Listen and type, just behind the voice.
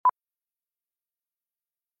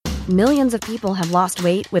Millions of people have lost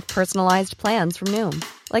weight with personalized plans from Noom.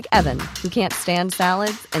 Like Evan, who can't stand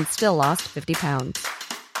salads and still lost 50 pounds.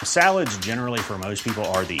 Salads generally for most people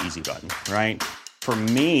are the easy button, right? For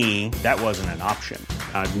me, that wasn't an option.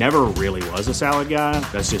 I never really was a salad guy.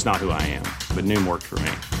 That's just not who I am. But Noom worked for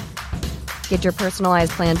me. Get your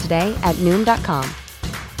personalized plan today at Noom.com.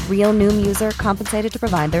 Real Noom user compensated to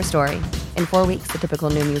provide their story. In 4 weeks, the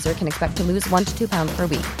typical Noom user can expect to lose 1 to 2 pounds per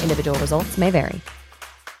week. Individual results may vary.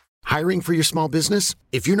 Hiring for your small business?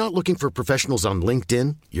 If you're not looking for professionals on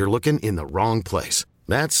LinkedIn, you're looking in the wrong place.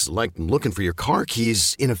 That's like looking for your car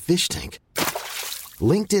keys in a fish tank.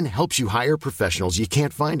 LinkedIn helps you hire professionals you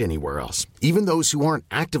can't find anywhere else, even those who aren't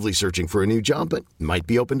actively searching for a new job but might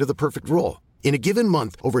be open to the perfect role. In a given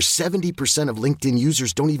month, over 70% of LinkedIn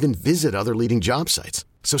users don't even visit other leading job sites.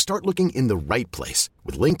 So start looking in the right place.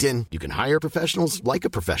 With LinkedIn, you can hire professionals like a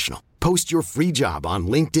professional. Post your free job on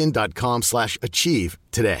linkedin.com/achieve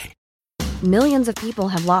today. Millions of people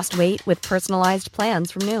have lost weight with personalized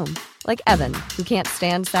plans from Noom. Like Evan, who can't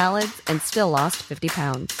stand salads and still lost 50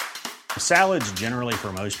 pounds. Salads generally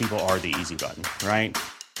for most people are the easy button, right?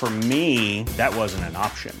 For me, that wasn't an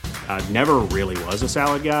option. I never really was a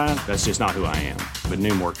salad guy. That's just not who I am. But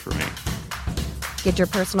Noom worked for me. Get your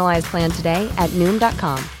personalized plan today at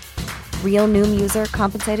Noom.com. Real Noom user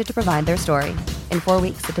compensated to provide their story. In 4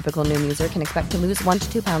 weeks, the typical Noom user can expect to lose 1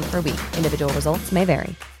 to 2 pounds per week. Individual results may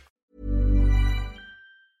vary.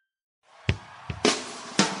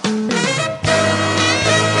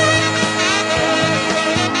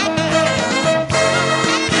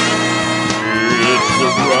 It's the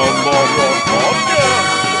Round Ball Rock Podcast,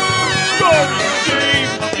 starring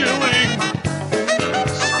Dave Gilling,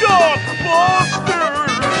 Scott Foster,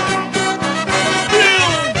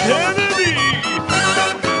 Bill Kennedy,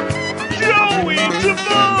 Joey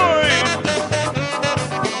Devine,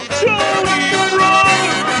 Tony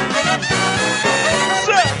Brothers,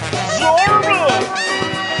 Zach Zarma,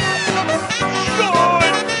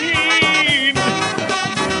 Sean Keane,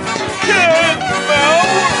 Ken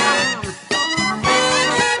Bauer,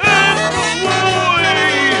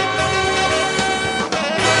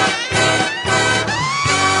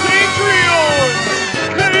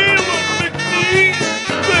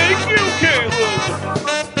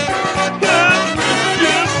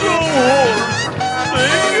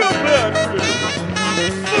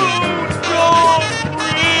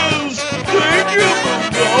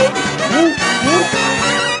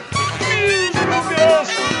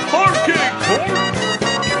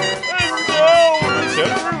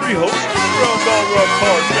 host of the Round Ball Rock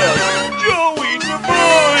Podcast, Joey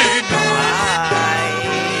Devine. Hi,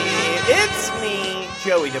 it's me,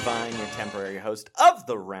 Joey Devine, your temporary host of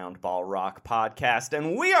the Round Ball Rock Podcast,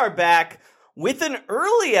 and we are back with an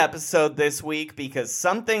early episode this week because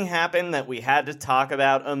something happened that we had to talk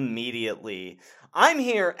about immediately. I'm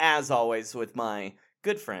here, as always, with my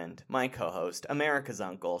good friend, my co-host, America's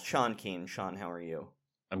uncle, Sean Keane. Sean, how are you?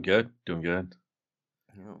 I'm good, doing good.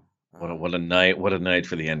 Oh. What a night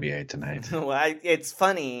for the NBA tonight. Well, it's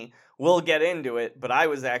funny, we'll get into it, but I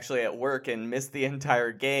was actually at work and missed the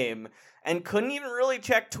entire game and couldn't even really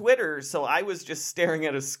check Twitter, so I was just staring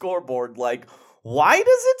at a scoreboard like, why does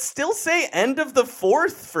it still say end of the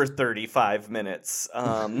fourth for 35 minutes?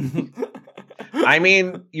 I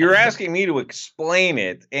mean, you're asking me to explain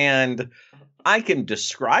it, and I can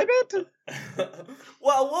describe it?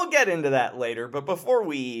 Well, we'll get into that later, but before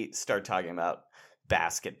we start talking about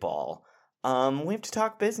basketball, we have to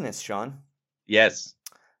talk business, Sean. Yes.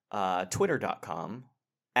 Twitter.com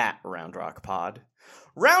 @RoundRockPod.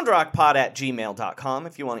 RoundRockPod@gmail.com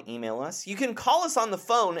if you want to email us. You can call us on the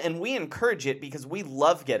phone, and we encourage it because we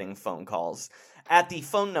love getting phone calls at the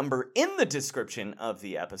phone number in the description of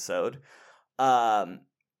the episode. We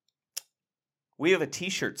have a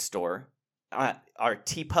t-shirt store, our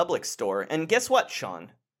TeePublic store, and guess what,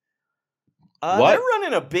 Sean? What? They're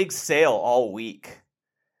running a big sale all week.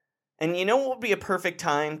 And you know what would be a perfect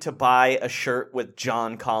time to buy a shirt with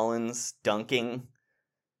John Collins dunking?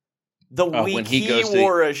 The week he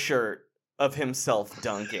wore a shirt of himself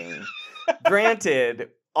dunking. Granted,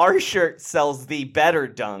 our shirt sells the better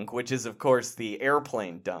dunk, which is, of course, the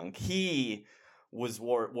airplane dunk. He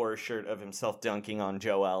wore a shirt of himself dunking on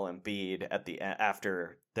Joel Embiid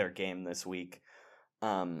after their game this week.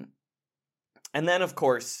 And then, of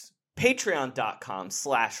course,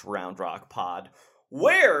 patreon.com/roundrockpod,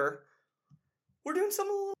 where we're doing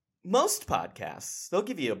most podcasts. They'll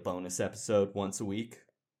give you a bonus episode once a week.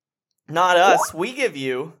 Not us. We give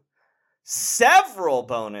you several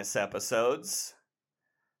bonus episodes.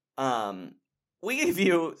 We give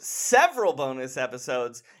you several bonus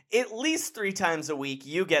episodes at least 3 times a week.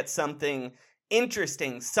 You get something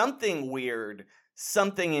interesting, something weird,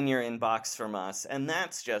 something in your inbox from us, and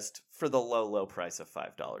that's just for the low price of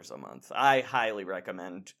 $5 a month. I highly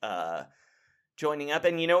recommend joining up.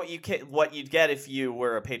 And you know what you'd get if you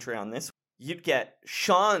were a Patreon this week? You'd get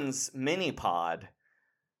Sean's mini pod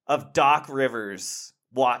of Doc Rivers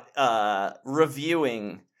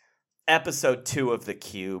reviewing episode 2 of The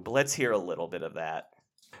Cube. Let's hear a little bit of that.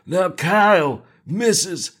 Now Kyle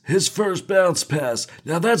misses his first bounce pass.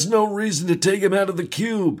 Now that's no reason to take him out of the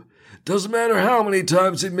cube. Doesn't matter how many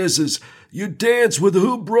times he misses. You dance with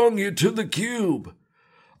who brung you to the cube.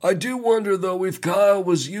 I do wonder, though, if Kyle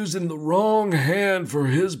was using the wrong hand for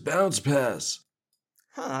his bounce pass.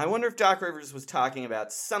 I wonder if Doc Rivers was talking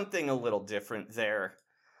about something a little different there.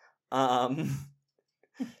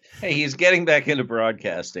 Hey, he's getting back into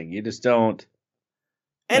broadcasting. You just don't.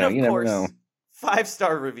 And of course,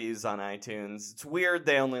 5-star reviews on iTunes. It's weird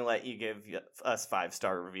they only let you give us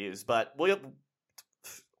 5-star reviews, but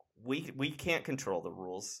we can't control the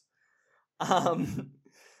rules.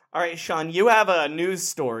 All right, Sean, you have a news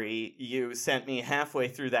story you sent me halfway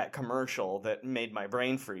through that commercial that made my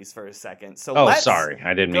brain freeze for a second. So let's sorry,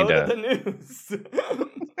 I didn't mean to. Go to the news.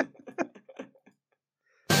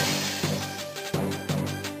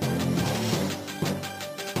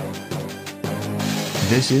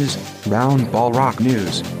 This is Round Ball Rock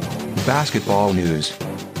News. Basketball news.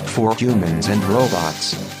 For humans and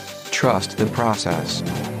robots. Trust the process.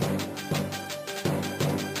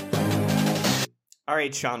 All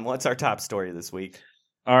right, Sean, what's our top story this week?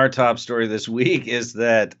 Our top story this week is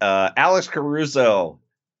that Alex Caruso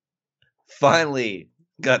finally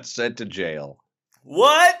got sent to jail.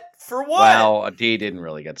 What? For what? Well, he didn't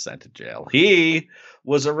really get sent to jail. He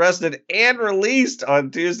was arrested and released on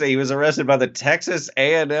Tuesday. He was arrested by the Texas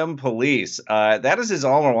A&M police. That is his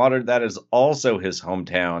alma mater. That is also his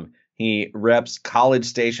hometown. He reps College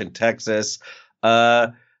Station, Texas,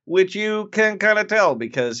 which you can kind of tell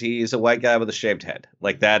because he's a white guy with a shaved head.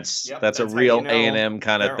 Like that's a real A&M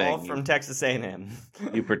kind of thing. They're all from Texas A&M.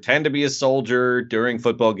 You pretend to be a soldier during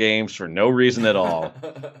football games for no reason at all,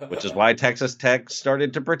 which is why Texas Tech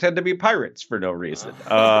started to pretend to be pirates for no reason.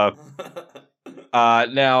 Now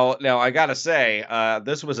I gotta say,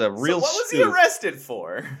 this was a real. So what was he arrested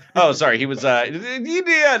for? Oh, sorry, he was. He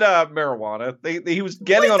had marijuana. He was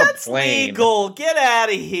getting on a plane. Legal. Get out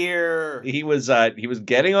of here. He was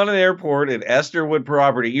getting on an airport in Esterwood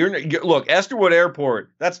property. Look, Esterwood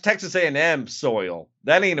Airport. That's Texas A&M soil.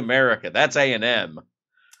 That ain't America. That's A&M.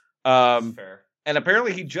 Fair. And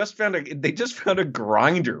apparently, they just found a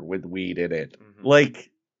grinder with weed in it. Mm-hmm. Like.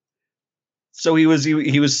 So he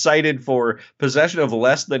was cited for possession of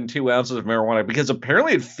less than 2 ounces of marijuana because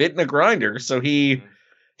apparently it fit in a grinder. So he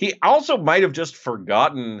also might have just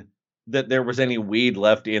forgotten that there was any weed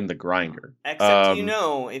left in the grinder. Except,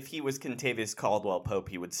 if he was Contavious Caldwell Pope,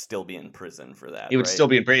 he would still be in prison for that. He would still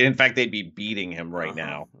be in prison. In fact, they'd be beating him right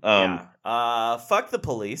now. Fuck the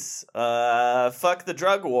police. Fuck the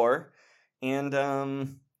drug war. And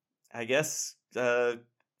I guess...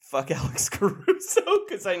 fuck Alex Caruso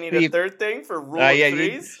because I need a third thing for Rule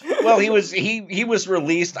 3s. He was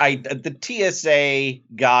released. The TSA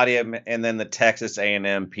got him, and then the Texas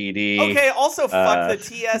A&M PD. Okay, also fuck the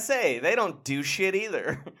TSA. They don't do shit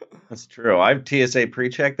either. That's true. I have TSA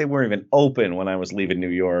pre-check. They weren't even open when I was leaving New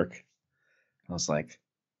York. I was like,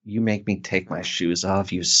 you make me take my shoes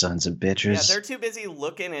off, you sons of bitches. Yeah, they're too busy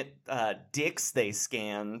looking at dicks they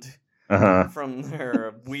scanned. From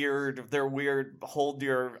their weird hold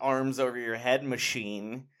your arms over your head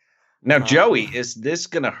machine. Now, Joey, is this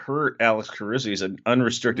going to hurt Alex Caruso? He's an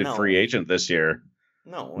unrestricted free agent this year.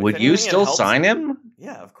 No. Would you still sign him?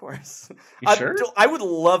 Yeah, of course. You sure? I would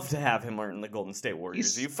love to have him in the Golden State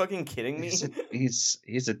Warriors. Are you fucking kidding me?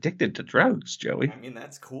 He's addicted to drugs, Joey. I mean,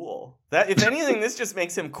 that's cool. If anything, this just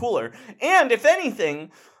makes him cooler. And if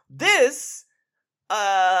anything, this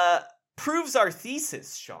proves our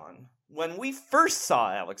thesis, Sean. When we first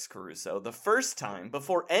saw Alex Caruso, the first time,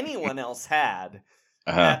 before anyone else had,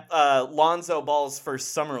 at Lonzo Ball's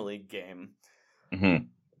first Summer League game,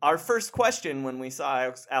 our first question when we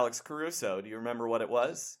saw Alex Caruso, do you remember what it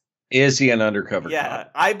was? Is he an undercover cop? Yeah,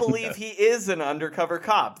 I believe he is an undercover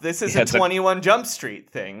cop. This is a 21 Jump Street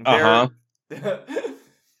thing.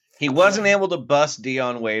 He wasn't able to bust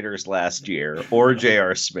Dion Waiters last year or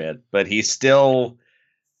J.R. Smith, but he's still...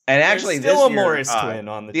 And actually, there's still this a year, Morris twin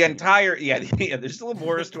on the team. There's still a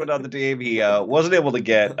Morris twin on the team. He wasn't able to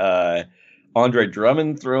get Andre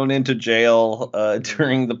Drummond thrown into jail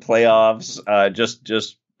during the playoffs,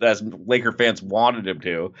 just as Laker fans wanted him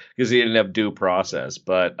to, because he didn't have due process.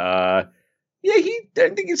 But I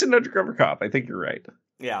think he's an undercover cop. I think you're right.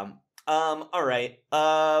 Yeah. All right.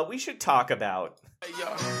 We should talk about.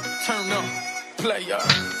 Turn up, player.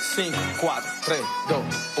 5, 4, 3, 2, 1.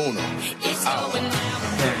 It's going down.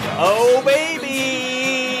 Oh,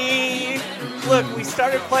 baby! Look, we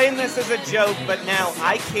started playing this as a joke, but now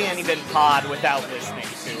I can't even pod without listening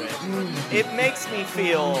to it. It makes me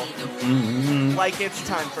feel like it's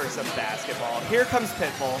time for some basketball. Here comes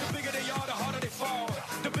Pitbull.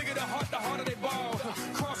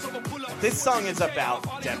 This song is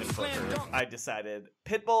about Devin Booker, I decided.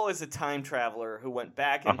 Pitbull is a time traveler who went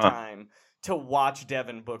back in time to watch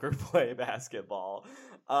Devin Booker play basketball.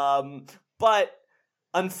 But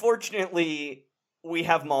unfortunately, we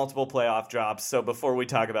have multiple playoff drops, so before we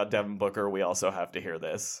talk about Devin Booker, we also have to hear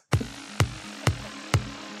this.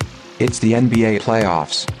 It's the NBA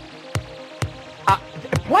playoffs.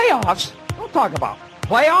 Playoffs? Don't talk about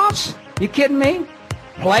playoffs. You kidding me?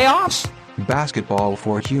 Playoffs? Basketball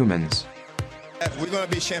for humans. We're going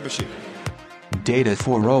to be championship. Data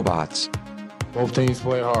for robots. Both teams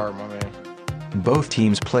play hard, my man. Both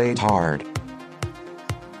teams played hard.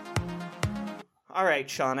 All right,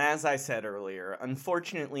 Sean, as I said earlier,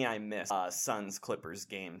 unfortunately I missed Suns-Clippers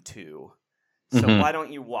game 2. So why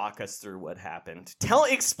don't you walk us through what happened?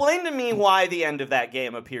 Explain to me why the end of that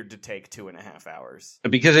game appeared to take 2.5 hours.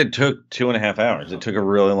 Because it took 2.5 hours. It took a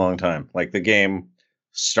really long time. Like, the game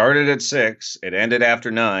started at 6, it ended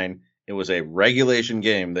after 9. It was a regulation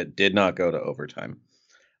game that did not go to overtime.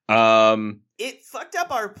 It fucked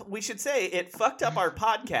up our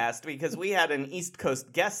podcast because we had an East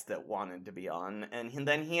Coast guest that wanted to be on, and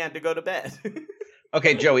then he had to go to bed.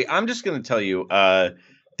 Okay, Joey, I'm just going to tell you,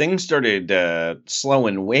 things started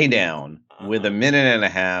slowing way down with 1.5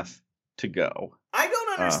 minutes to go. I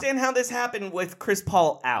don't understand how this happened with Chris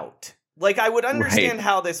Paul out. Like, I would understand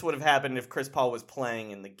how this would have happened if Chris Paul was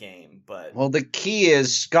playing in the game, but... Well, the key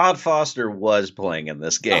is Scott Foster was playing in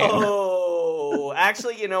this game. Oh,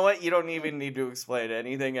 actually, you know what? You don't even need to explain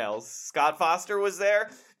anything else. Scott Foster was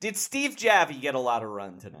there. Did Steve Javie get a lot of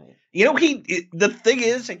run tonight? You know, the thing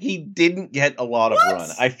is, he didn't get a lot of run.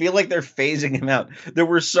 I feel like they're phasing him out. There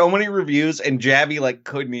were so many reviews, and Javie,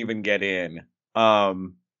 couldn't even get in. I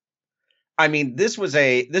mean, this was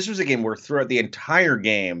a game where throughout the entire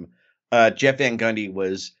game, Jeff Van Gundy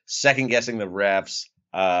was second-guessing the refs,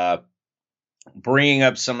 bringing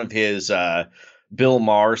up some of his Bill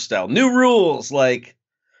Maher style new rules, like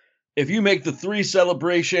if you make the 3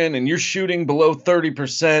 celebration and you're shooting below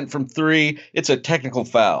 30% from 3, it's a technical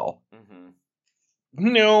foul.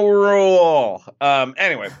 No rule.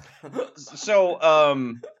 Anyway,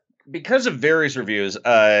 so because of various reviews,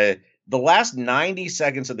 the last 90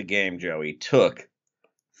 seconds of the game, Joey, took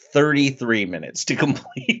 33 minutes to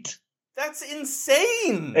complete. That's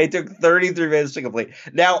insane. It took 33 minutes to complete.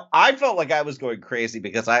 Now, I felt like I was going crazy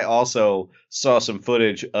because I also saw some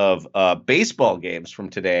footage of baseball games from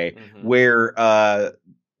today where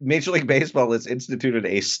Major League Baseball has instituted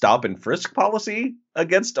a stop and frisk policy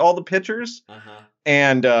against all the pitchers.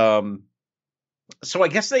 And so I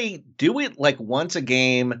guess they do it once a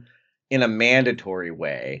game in a mandatory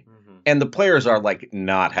way. And the players are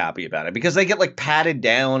not happy about it because they get patted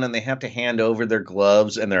down and they have to hand over their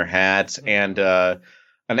gloves and their hats. And an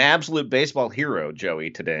absolute baseball hero, Joey,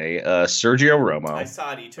 today, Sergio Romo. I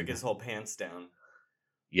saw it. He took his whole pants down.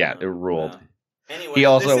 Yeah, it ruled. Anyway,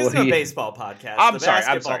 this isn't a baseball podcast. I'm sorry.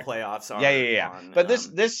 Basketball playoffs are. Yeah. But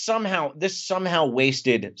this somehow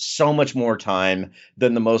wasted so much more time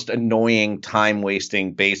than the most annoying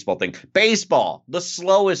time-wasting baseball thing. Baseball, the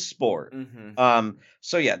slowest sport.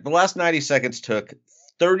 So yeah, the last 90 seconds took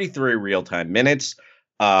 33 real-time minutes.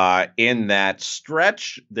 In that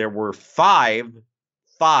stretch, there were five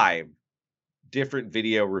different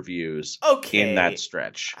video reviews in that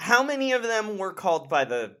stretch. How many of them were called by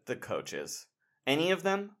the coaches? Any of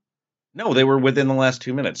them? No, they were within the last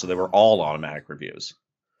 2 minutes, so they were all automatic reviews.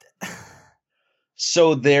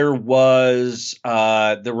 So there were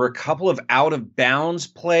a couple of out of bounds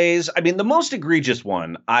plays. I mean, the most egregious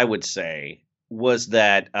one, I would say, was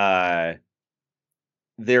that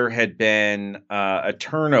there had been a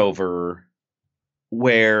turnover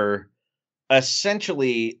where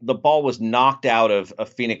essentially the ball was knocked out of a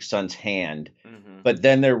Phoenix Suns hand. But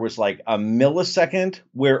then there was a millisecond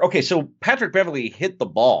where, so Patrick Beverley hit the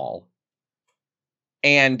ball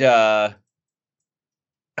and Patrick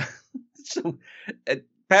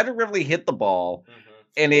Beverley hit the ball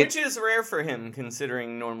and which is rare for him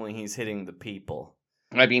considering normally he's hitting the people.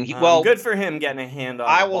 I mean, good for him getting a hand on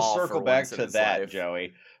the I ball. will circle back to that, life.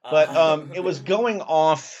 Joey. But it was going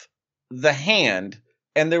off the hand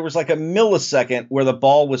and there was a millisecond where the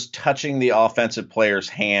ball was touching the offensive player's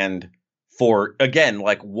hand for, again,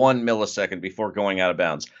 1 millisecond before going out of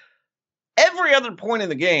bounds. Every other point in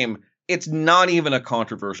the game, it's not even a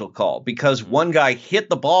controversial call because one guy hit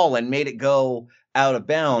the ball and made it go out of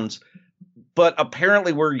bounds. But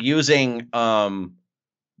apparently we're using the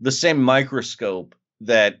same microscope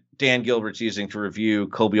that Dan Gilbert's using to review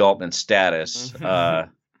Kobe Altman's status.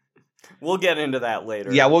 We'll get into that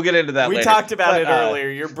later. Yeah, we'll get into that later. We talked about it earlier.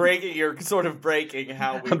 You're sort of breaking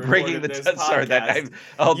how we recorded this podcast.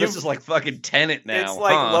 This is like fucking Tenet now. It's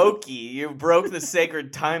like Loki. You broke the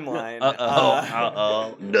sacred timeline.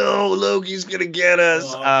 No, Loki's gonna get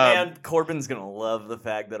us. And Corbin's gonna love the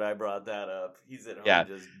fact that I brought that up. He's at home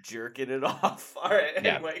just jerking it off. All right,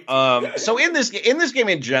 anyway. So in this game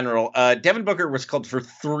in general, Devin Booker was called for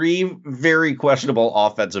 3 very questionable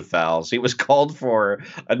offensive fouls. He was called for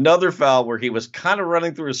another foul where he was kind of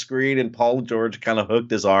running through a screen and Paul George kind of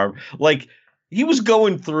hooked his arm. Like, he was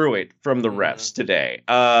going through it from the refs today.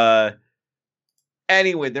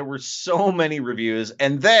 Anyway, there were so many reviews.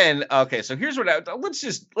 And then, okay, so here's what let's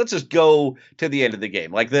just go to the end of the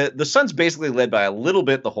game. Like, the Suns basically led by a little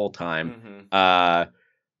bit the whole time.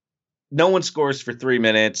 No one scores for 3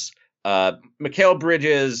 minutes. Mikal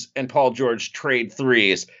Bridges and Paul George trade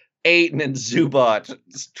threes. Ayton and Zubac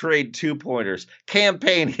trade 2-pointers. Cam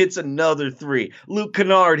Payne hits another 3. Luke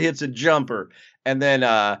Kennard hits a jumper. And then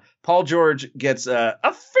Paul George gets a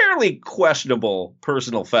fairly questionable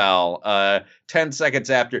personal foul 10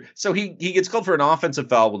 seconds after. So he gets called for an offensive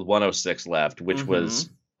foul with 1:06 left, which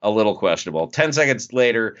was a little questionable. 10 seconds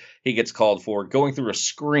later, he gets called for going through a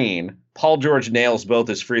screen. Paul George nails both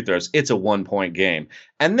his free throws. It's a 1-point game.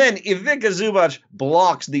 And then Ivica Zubac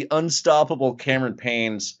blocks the unstoppable Cameron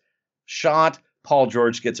Payne's shot. Paul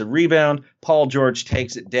George gets a rebound. Paul George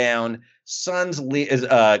takes it down.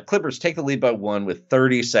 Clippers take the lead by 1 with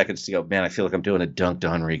 30 seconds to go. Man, I feel like I'm doing a Dunked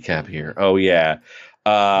On recap here. Oh, yeah.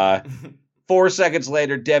 4 seconds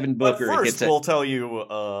later, Devin Booker but first, hits it. We'll tell you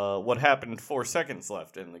what happened 4 seconds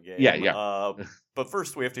left in the game. Yeah. But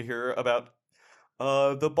first, we have to hear about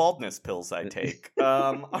the baldness pills I take.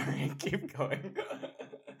 All right, keep going.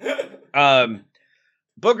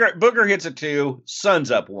 Booker hits a 2,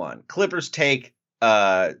 Suns up 1. Clippers take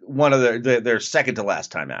one of their second to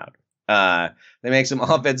last timeout. They make some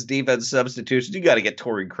offense-defense substitutions. You got to get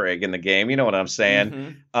Torrey Craig in the game. You know what I'm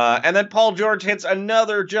saying? And then Paul George hits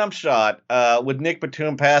another jump shot with Nick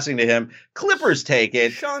Batum passing to him. Clippers take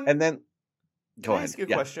it. Sean, and then go ahead. Can I ask you a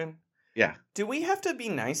question? Yeah. Do we have to be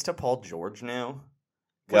nice to Paul George now?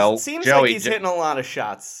 Well, it seems Joey, like he's hitting a lot of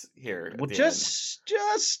shots here. Well, just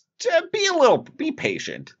be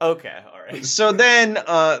patient. Okay, all right. So then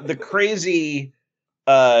the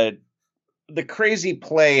crazy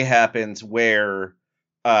play happens where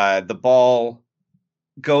the ball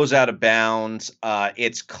goes out of bounds.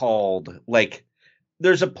 It's called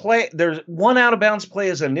there's one out of bounds play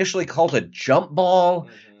is initially called a jump ball,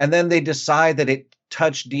 and then they decide that it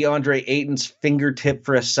touched DeAndre Ayton's fingertip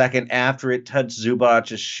for a second after it touched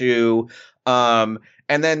Zubac's shoe. And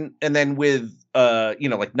then with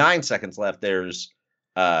 9 seconds left, there's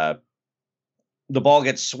the ball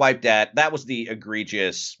gets swiped at. That was the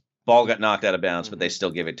egregious ball got knocked out of bounds, but they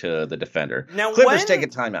still give it to the defender. Now, Clippers take a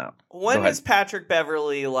timeout. When is Patrick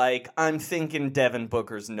Beverley I'm thinking Devin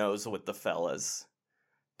Booker's knows with the fellas?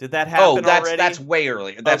 Did that happen already? That's way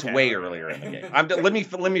earlier. That's way earlier in the game.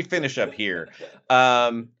 Let me finish up here.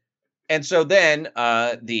 And so then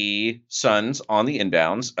the Suns on the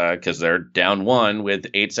inbounds, because they're down 1 with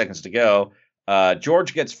 8 seconds to go,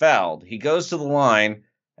 George gets fouled. He goes to the line,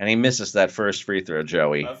 and he misses that first free throw,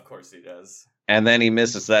 Joey. Of course he does. And then he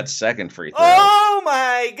misses that second free throw. Oh,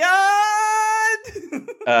 my God!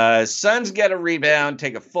 Suns get a rebound,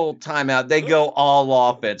 take a full timeout. They go all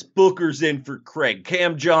offense. Booker's in for Craig.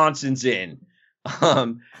 Cam Johnson's in.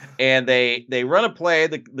 And they run a play.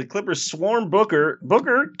 The Clippers swarm Booker.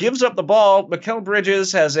 Booker gives up the ball. Mikal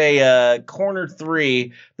Bridges has a corner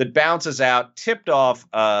 3 that bounces out, tipped off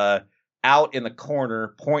out in the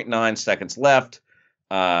corner. 0.9 seconds left.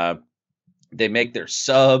 They make their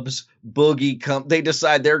subs. Boogie they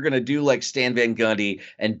decide they're going to do like Stan Van Gundy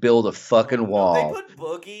and build a fucking wall. They put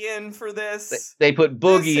Boogie in for this? They put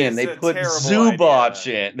Boogie in. They put Zubac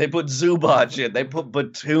in. They put Zubac in. They put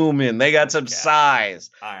Batum in. They got some size.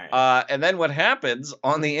 All right. And then what happens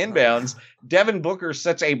on the inbounds, Devin Booker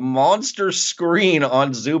sets a monster screen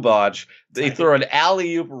on Zubac. They throw an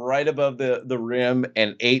alley-oop right above the rim,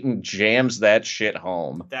 and Ayton jams that shit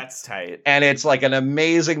home. That's tight. And it's like an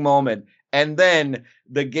amazing moment. And then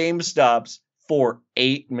the game stops for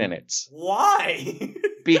 8 minutes. Why?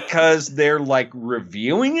 Because they're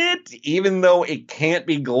reviewing it, even though it can't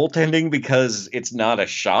be goaltending because it's not a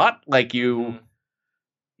shot. You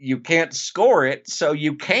can't score it, so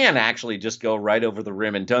you can actually just go right over the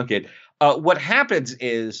rim and dunk it. what happens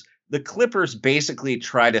is the Clippers basically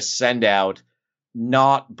try to send out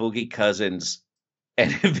not Boogie Cousins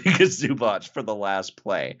and Ivica Zubac for the last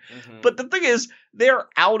play. Mm-hmm. But the thing is, they're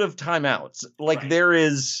out of timeouts. Like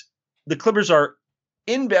the Clippers are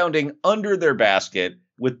inbounding under their basket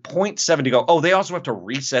with 0.7 to go. Oh, they also have to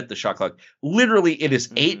reset the shot clock. Literally, it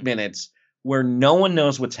is 8 minutes where no one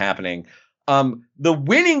knows what's happening. The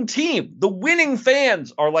winning team, the winning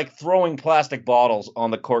fans are like throwing plastic bottles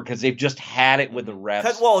on the court because they've just had it with the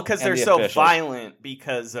refs. Well, because they're so violent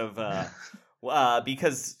because of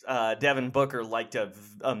Devin Booker liked a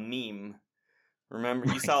meme.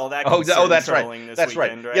 Remember, you saw all that? That's right. That's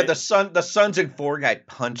weekend, right. Yeah, the Suns and 4 guy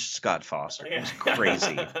punched Scott Foster. It was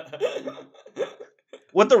crazy.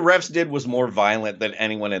 What the refs did was more violent than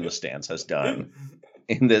anyone in the stands has done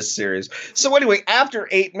in this series. So anyway, after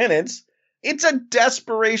 8 minutes, it's a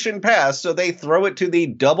desperation pass. So they throw it to the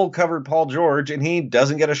double-covered Paul George, and he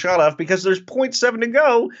doesn't get a shot off because there's 0.7 to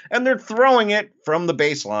go, and they're throwing it from the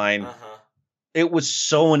baseline. Uh-huh. It was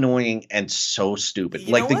so annoying and so stupid.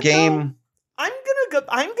 You like the game. Though?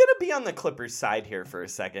 I'm gonna be on the Clippers side here for a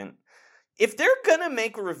second. If they're gonna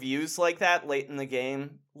make reviews like that late in the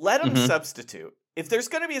game, let them substitute. If there's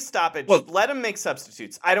going to be a stoppage, let them make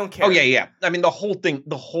substitutes. I don't care. Oh yeah. I mean, the whole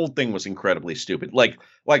thing was incredibly stupid. Like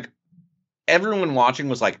everyone watching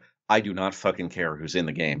was like, I do not fucking care who's in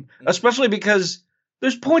the game, especially because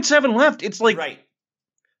there's 0.7 left. It's like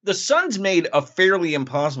the Suns made a fairly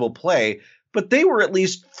impossible play, but they were at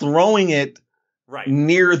least throwing it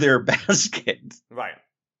near their basket. Right.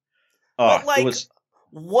 But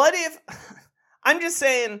what if I'm just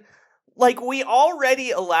saying? Like, we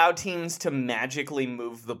already allow teams to magically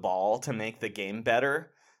move the ball to make the game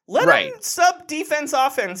better. Let them sub defense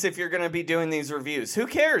offense if you're going to be doing these reviews. Who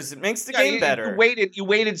cares? It makes the game better. You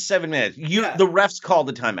waited 7 minutes. The refs called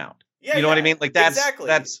the timeout. Yeah, you know what I mean? Like that's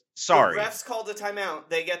sorry. The refs called the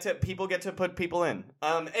timeout. People get to put people in.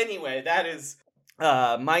 Anyway, that is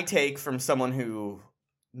my take from someone who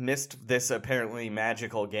missed this apparently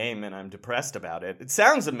magical game, and I'm depressed about it. It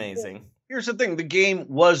sounds amazing. Here's the thing. The game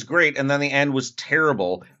was great, and then the end was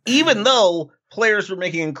terrible, even though players were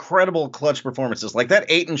making incredible clutch performances. Like, that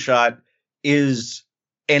Ayton shot is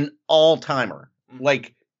an all-timer.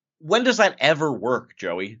 Like, when does that ever work,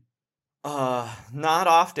 Joey? Not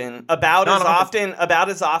often. About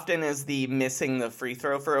as often as the missing the free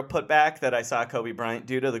throw for a putback that I saw Kobe Bryant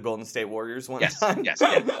do to the Golden State Warriors one time. Yes.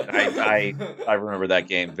 I remember that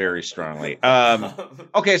game very strongly.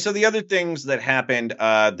 Okay, so the other things that happened,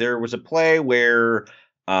 there was a play where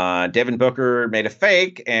Devin Booker made a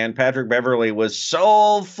fake, and Patrick Beverley was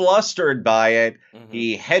so flustered by it,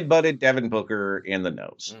 he headbutted Devin Booker in the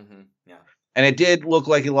nose. Yeah. And it did look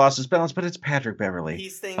like he lost his balance, but it's Patrick Beverley.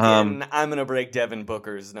 He's thinking, I'm going to break Devin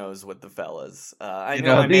Booker's nose with the fellas. I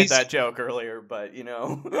made that joke earlier, but,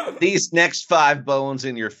 these next 5 bones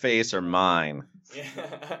in your face are mine. Yeah.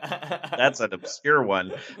 That's an obscure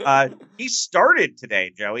one. He started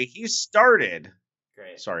today, Joey. He started.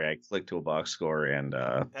 Great. Sorry, I clicked to a box score, and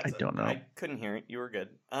I don't know. I couldn't hear it. You were good.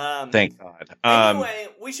 Thank God. Anyway,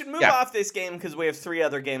 we should move off this game because we have 3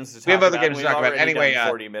 other games to talk about. We have other games to talk about. Anyway,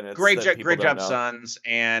 40 minutes. Great job, Suns.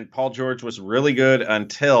 And Paul George was really good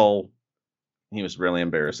until he was really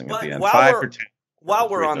embarrassing at the end. 5 for 10. While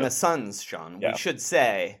we're on the Suns, Sean, we should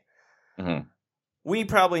say we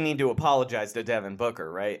probably need to apologize to Devin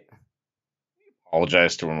Booker, right?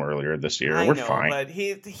 Apologized to him earlier this year. We're fine. But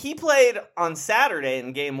he played on Saturday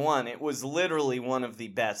in Game 1. It was literally one of the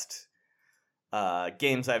best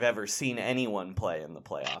games I've ever seen anyone play in the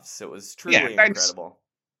playoffs. It was truly incredible.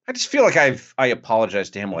 I just feel like I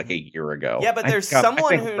apologized to him like a year ago. Yeah, but there's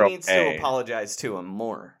someone who needs to apologize to him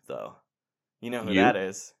more, though. You know who that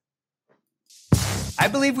is. I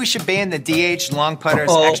believe we should ban the DH, long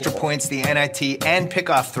putters, extra points, the NIT, and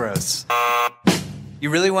pickoff throws. You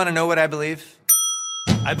really want to know what I believe?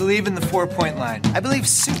 I believe in the 4-point line. I believe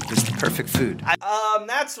soup is the perfect food.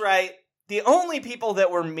 That's right. The only people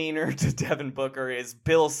that were meaner to Devin Booker is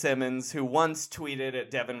Bill Simmons, who once tweeted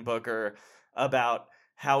at Devin Booker about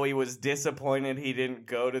how he was disappointed he didn't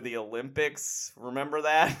go to the Olympics. Remember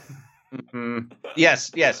that? Mm-hmm.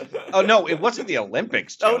 Yes. Oh, no, it wasn't the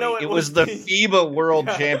Olympics, Joey. Oh, no, it was the FIBA World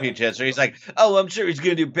Championships. So he's like, I'm sure he's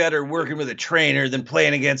going to do better working with a trainer than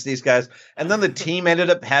playing against these guys. And then the team ended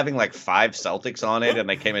up having like 5 Celtics on it, and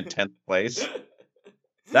they came in 10th place.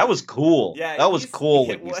 That was cool. Yeah, that was cool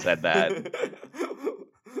when he said that.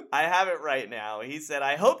 I have it right now. He said,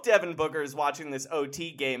 I hope Devin Booker is watching this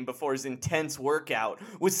OT game before his intense workout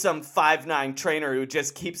with some 5'9" trainer who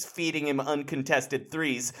just keeps feeding him uncontested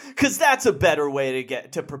threes, because that's a better way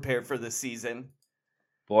to prepare for the season.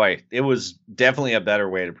 Boy, it was definitely a better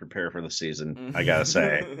way to prepare for the season, I gotta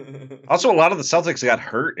say. Also, a lot of the Celtics got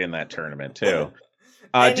hurt in that tournament, too.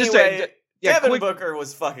 Anyway, Devin Booker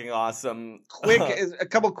was fucking awesome. A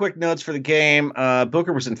couple quick notes for the game.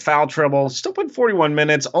 Booker was in foul trouble. Still played 41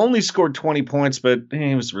 minutes. Only scored 20 points, but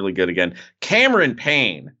he was really good again. Cameron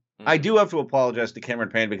Payne. I do have to apologize to Cameron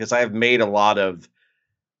Payne because I have made a lot of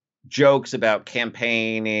jokes about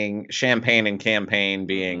champagne and campaign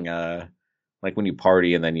being like when you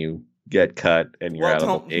party and then you get cut and you're out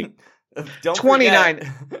of the league. Don't 29.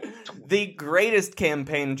 The greatest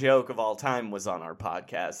campaign joke of all time was on our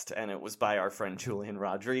podcast, and it was by our friend Julian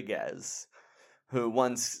Rodriguez, who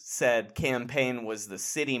once said campaign was the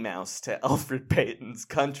city mouse to Alfred Payton's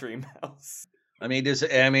country mouse. I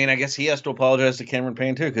guess he has to apologize to Cameron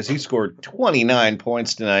Payne too, because he scored 29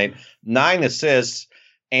 points tonight, 9 assists,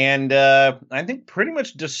 and I think pretty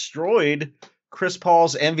much destroyed Chris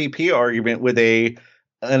Paul's MVP argument with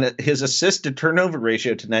his assist to turnover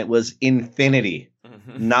ratio tonight was infinity,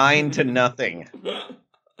 9-0.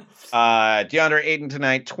 DeAndre Ayton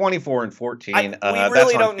tonight, 24 and 14. We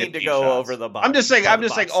really don't need to go over the box. I'm just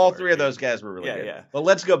saying all three of those guys were really good. Yeah. But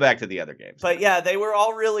let's go back to the other games. But yeah, they were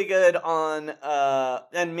all really good on,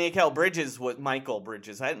 and Mikal Bridges was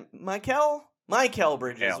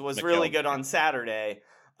really good on Saturday.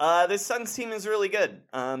 This Suns team is really good.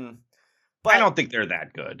 But I don't think they're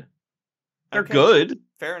that good. They're good.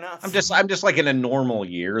 Fair enough. I'm just like in a normal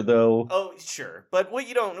year though. Oh, sure. But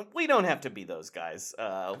we don't have to be those guys.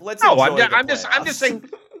 I'm just saying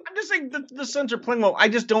the Suns are playing well. I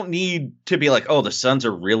just don't need to be like, oh, the Suns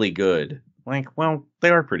are really good. Like, well, they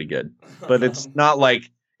are pretty good. But it's not like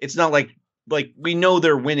we know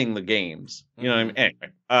they're winning the games. You know what I mean?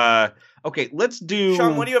 Anyway. Okay, let's do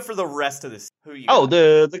Sean, what do you have for the rest of this? Who you got?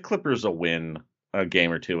 The Clippers will win a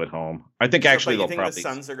game or two at home. I think they'll probably. The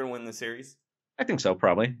Suns are going to win the series? I think so,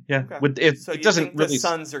 probably. Yeah. Okay. It doesn't really. The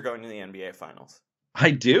Suns are going to the NBA Finals.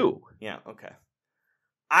 I do. Yeah. Okay.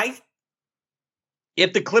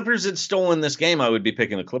 If the Clippers had stolen this game, I would be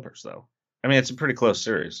picking the Clippers, though. I mean, it's a pretty close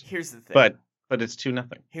series. Here's the thing. But it's 2-0.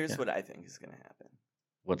 Here's what I think is going to happen.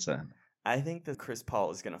 What's that? I think that Chris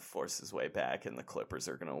Paul is going to force his way back, and the Clippers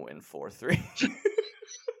are going to win 4-3.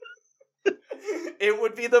 It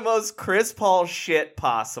would be the most Chris Paul shit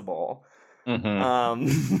possible.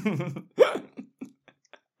 Mm-hmm.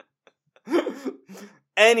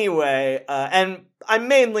 Anyway, and I'm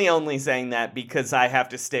mainly only saying that because I have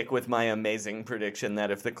to stick with my amazing prediction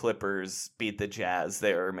that if the Clippers beat the Jazz,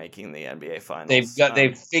 they're making the NBA Finals.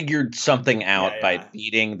 They've figured something out by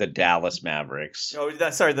beating the Dallas Mavericks. Oh,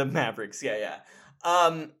 the Mavericks. Yeah.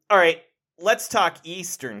 All right. Let's talk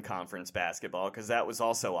Eastern Conference basketball because that was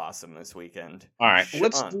also awesome this weekend. All right,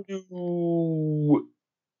 let's do.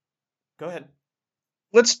 Go ahead.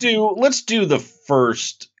 Let's do the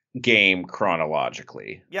first game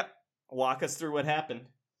chronologically. Yep. Walk us through what happened.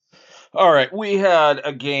 All right, we had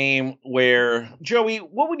a game where Joey,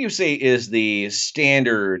 what would you say is the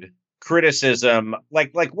standard criticism?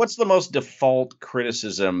 Like what's the most default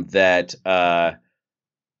criticism that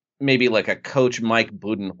maybe like a coach Mike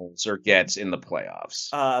Budenholzer gets in the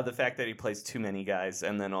playoffs? The fact that he plays too many guys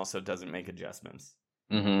and then also doesn't make adjustments.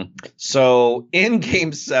 Mm-hmm. So in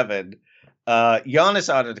Game 7,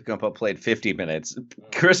 Giannis Antetokounmpo played 50 minutes.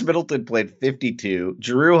 Chris Middleton played 52.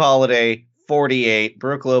 Jrue Holiday 48.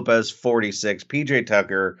 Brook Lopez 46. PJ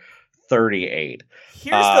Tucker 38.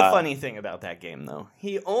 Here's the funny thing about that game, though.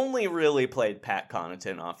 He only really played Pat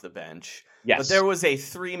Connaughton off the bench. Yes. But there was a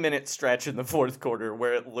 3-minute stretch in the fourth quarter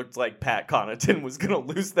where it looked like Pat Connaughton was going to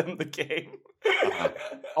lose them the game.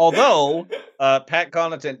 Although, Pat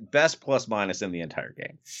Connaughton, best plus-minus in the entire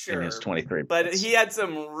game. Sure. In his 23 But minutes. he had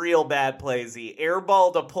some real bad plays. He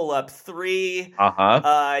airballed a pull-up 3.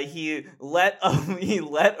 He let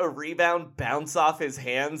a rebound bounce off his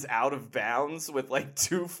hands out of bounds with like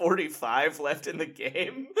 2:45 left in the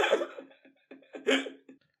game.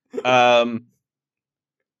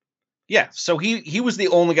 Yeah, so he was the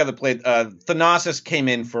only guy that played. Thanasis came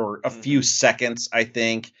in for a few seconds, I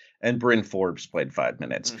think, and Bryn Forbes played 5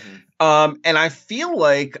 minutes. Mm-hmm. And I feel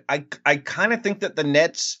like I kind of think that the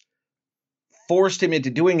Nets forced him into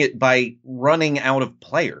doing it by running out of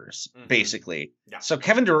players, basically. Yeah. So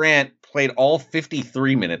Kevin Durant played all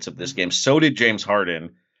 53 minutes of this game. So did James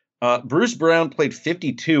Harden. Bruce Brown played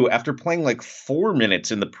 52 after playing like 4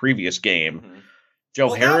 minutes in the previous game. Mm-hmm.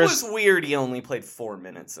 Joe Harris. That was weird. He only played 4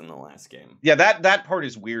 minutes in the last game. Yeah, that part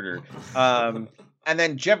is weirder. And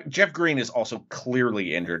then Jeff Green is also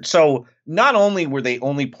clearly injured. So not only were they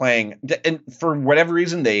only playing, and for whatever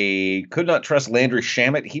reason they could not trust Landry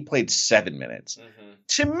Shamet, he played 7 minutes. Mm-hmm.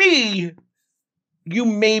 To me, you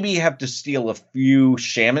maybe have to steal a few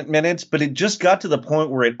Shamit minutes, but it just got to the point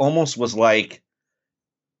where it almost was like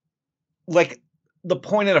the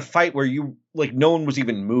point in a fight where no one was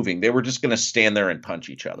even moving. They were just going to stand there and punch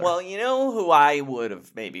each other. Well, you know who I would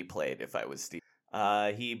have maybe played if I was Steve?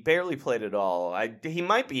 He barely played at all. He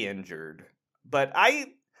might be injured, but I would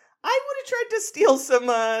have tried to steal some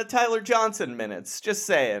Tyler Johnson minutes. Just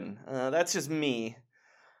saying. That's just me.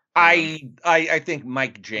 I think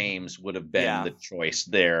Mike James would have been the choice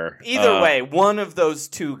there. Either way, one of those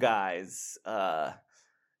two guys.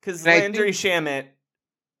 Because Landry Shamet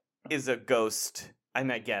is a ghost,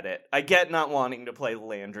 and I get it. I get not wanting to play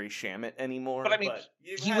Landry Shamet anymore. But I mean,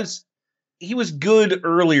 he was good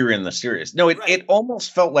earlier in the series. No, it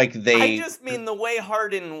almost felt like I just mean the way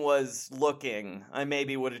Harden was looking, I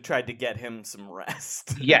maybe would have tried to get him some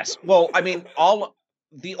rest. Yes. Well, I mean,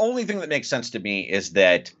 the only thing that makes sense to me is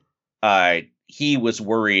that he was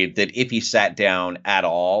worried that if he sat down at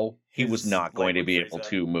all, he was not going to be able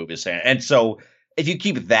to move his hand. And so if you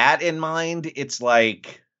keep that in mind, it's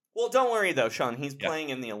like... Well, don't worry, though, Sean. He's playing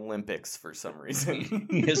in the Olympics for some reason.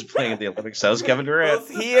 He is playing in the Olympics. So is Kevin Durant. Both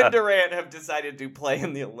he and Durant have decided to play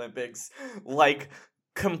in the Olympics like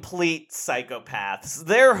complete psychopaths.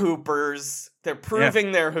 They're hoopers. They're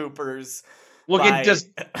proving they're hoopers. Look, it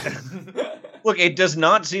does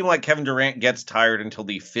not seem like Kevin Durant gets tired until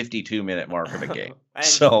the 52-minute mark of a game.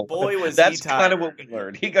 So boy, was that's he tired. Kind of what we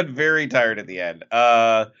learned. He got very tired at the end.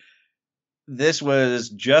 This was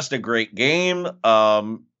just a great game.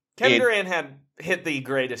 Kevin Durant had hit the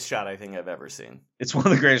greatest shot I think I've ever seen. It's one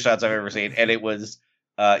of the greatest shots I've ever seen, and it was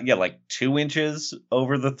like 2 inches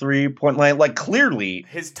over the 3-point line. Like clearly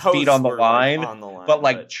his toes feet on the were line, on the line, but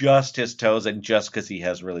like just his toes, and just because he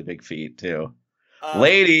has really big feet too.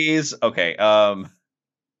 Ladies, okay.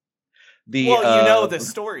 You know the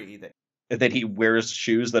story that he wears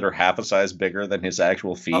shoes that are half a size bigger than his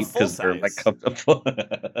actual feet because they're like comfortable.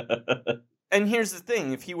 And here's the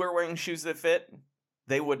thing: if he were wearing shoes that fit,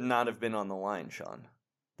 they would not have been on the line, Sean.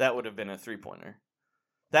 That would have been a 3-pointer.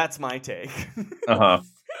 That's my take.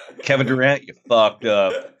 Kevin Durant, you fucked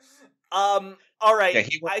up. All right. Yeah,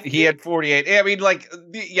 he had 48. I mean, like,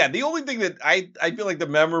 the only thing that I feel like the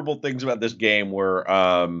memorable things about this game were,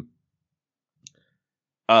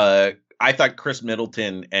 I thought Chris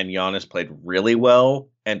Middleton and Giannis played really well,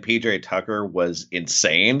 and PJ Tucker was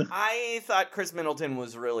insane. I thought Chris Middleton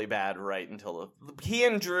was really bad right until he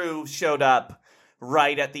and Drew showed up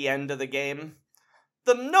right at the end of the game.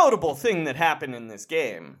 The notable thing that happened in this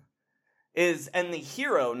game is, and the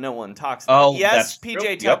hero no one talks about. Yes,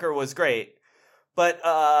 PJ Tucker was great. But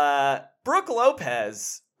Brooke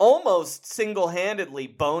Lopez almost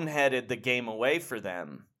single-handedly boneheaded the game away for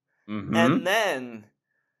them. Mm-hmm. And then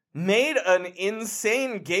made an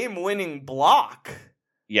insane game-winning block.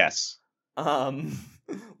 Yes. From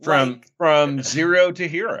zero to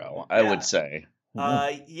hero, I would say.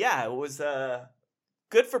 It was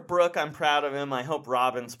good for Brooke. I'm proud of him. I hope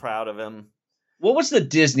Robin's proud of him. What was the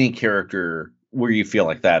Disney character where you feel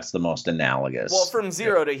like that's the most analogous? Well, from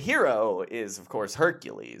zero to hero is, of course,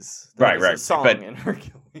 Hercules. Right. A song in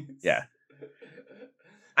Hercules. Yeah.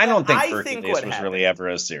 I don't think Hercules was really ever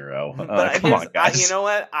a zero. Come on, guys. You know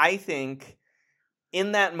what? I think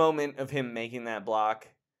in that moment of him making that block,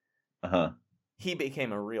 he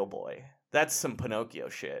became a real boy. That's some Pinocchio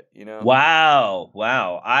shit, you know? Wow.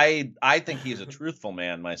 I think he's a truthful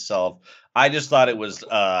man myself. I just thought it was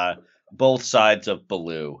both sides of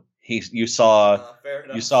Baloo. You saw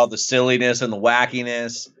the silliness and the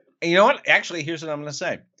wackiness. And you know what? Actually, here's what I'm going to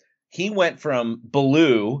say. He went from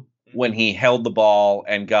Baloo when he held the ball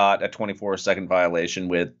and got a 24-second violation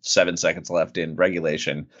with 7 seconds left in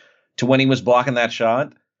regulation to when he was blocking that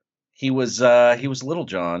shot. He was Little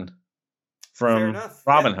John from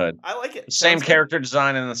Robin Hood. I like it. Same character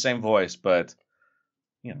design and the same voice, but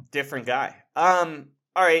different guy. All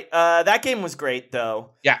right. That game was great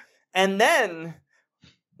though. Yeah. And then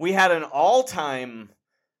we had an all-time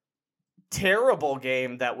terrible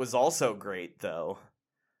game that was also great, though.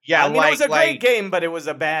 Yeah, I mean, it was a great game, but it was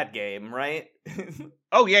a bad game, right?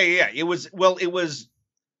 Oh, yeah. It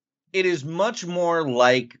is much more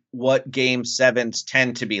like what Game 7s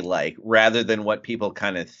tend to be like, rather than what people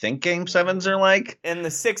kind of think Game 7s are like. And the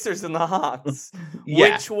Sixers and the Hawks,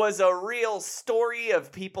 which was a real story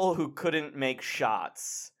of people who couldn't make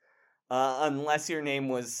shots. Unless your name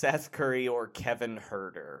was Seth Curry or Kevin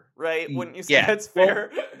Huerter, right? Wouldn't you say that's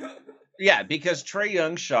fair? Yeah, because Trae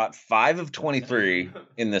Young shot 5 of 23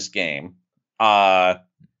 in this game. Bogdan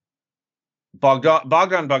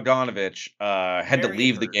Bogdanovic had to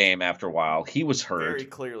leave the game after a while. He was hurt. Very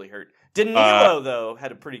clearly hurt. Danilo, though,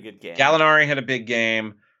 had a pretty good game. Gallinari had a big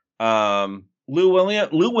game. Lou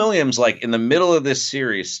Williams, like in the middle of this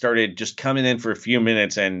series, started just coming in for a few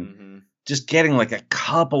minutes and just getting like a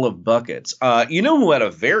couple of buckets. You know who had a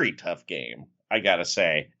very tough game, I gotta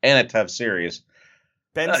say, and a tough series?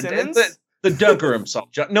 Ben Simmons? The dunker himself.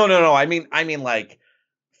 No. I mean like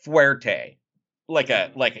Fuerte.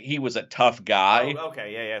 Like he was a tough guy. Oh,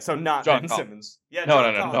 okay, yeah. So not John Ben Collins. Simmons. Yeah, No.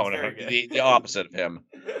 The opposite of him.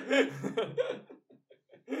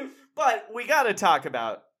 But we got to talk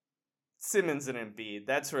about Simmons and Embiid.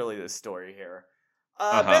 That's really the story here.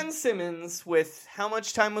 Ben Simmons, with how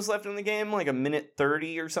much time was left in the game? Like a minute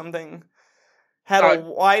 30 or something? Had a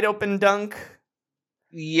wide open dunk.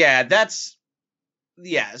 Yeah,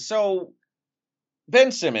 so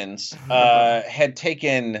Ben Simmons had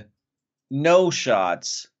taken no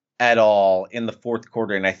shots at all in the fourth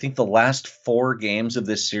quarter, and I think the last 4 games of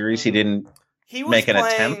this series he didn't make an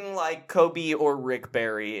attempt. He was playing like Kobe or Rick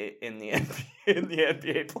Barry in the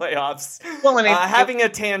NBA playoffs. Well, and having a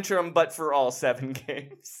tantrum, but for all 7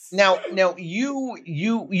 games. Now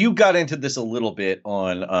you got into this a little bit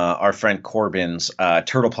on our friend Corbin's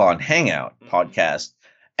Turtle Pond Hangout podcast,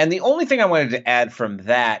 and the only thing I wanted to add from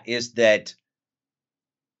that is that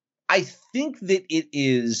I think that it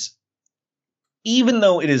is, even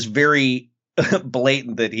though it is very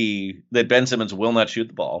blatant that Ben Simmons will not shoot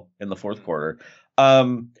the ball in the fourth quarter,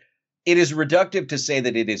 it is reductive to say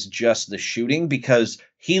that it is just the shooting, because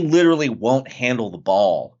he literally won't handle the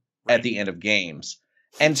ball at the end of games.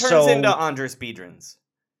 And he turns into Andres Biedrins.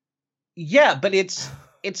 Yeah, but it's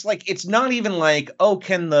like, it's not even like,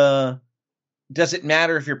 does it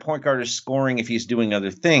matter if your point guard is scoring if he's doing other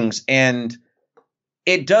things? And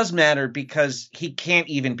it does matter, because he can't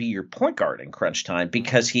even be your point guard in crunch time,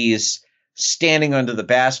 because he's standing under the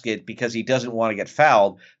basket because he doesn't want to get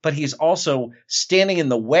fouled, but he's also standing in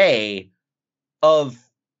the way of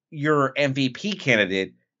your MVP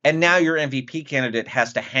candidate. And now your MVP candidate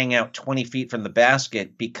has to hang out 20 feet from the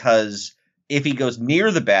basket, because if he goes near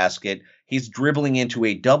the basket, he's dribbling into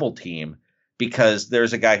a double team because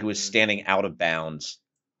there's a guy who is standing out of bounds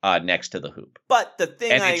next to the hoop. But the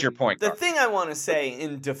thing, it's your point guard. The thing I want to say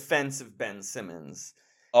in defense of Ben Simmons.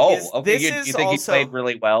 Okay. You think he played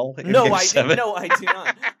really well? No, I do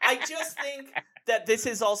not. I just think that this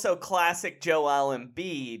is also classic Joel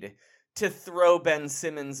Embiid to throw Ben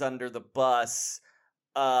Simmons under the bus,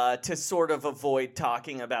 to sort of avoid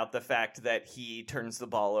talking about the fact that he turns the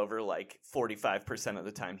ball over like 45% of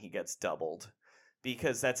the time he gets doubled.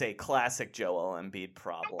 Because that's a classic Joel Embiid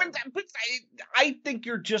problem. But I think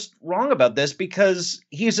you're just wrong about this, because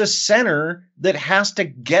he's a center that has to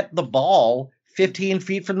get the ball 15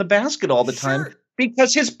 feet from the basket all the time,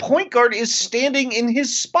 because his point guard is standing in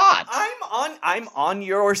his spot. I'm on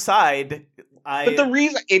your side. But the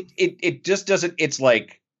reason it just doesn't, it's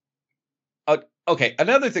like, okay,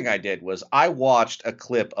 another thing I did was I watched a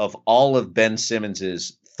clip of all of Ben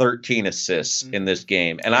Simmons's 13 assists in this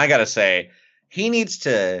game, and I gotta say, he needs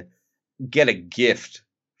to get a gift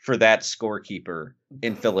for that scorekeeper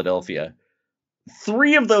in Philadelphia.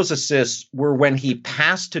 3 of those assists were when he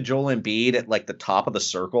passed to Joel Embiid at like the top of the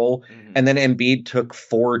circle, and then Embiid took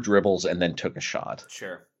 4 dribbles and then took a shot.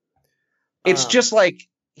 Sure. It's just like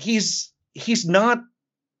he's not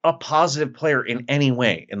a positive player in any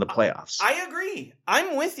way in the playoffs. I agree.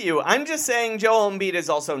 I'm with you. I'm just saying Joel Embiid is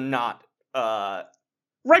also not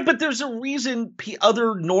right, but there's a reason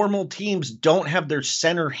other normal teams don't have their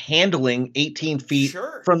center handling 18 feet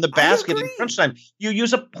from the basket in crunch time. You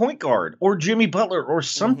use a point guard or Jimmy Butler or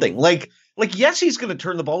something. Like yes, he's going to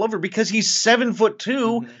turn the ball over because he's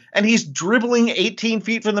 7'2" and he's dribbling 18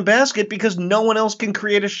 feet from the basket because no one else can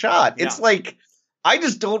create a shot. It's like, I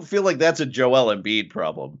just don't feel like that's a Joel Embiid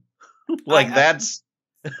problem. That's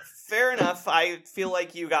fair enough. I feel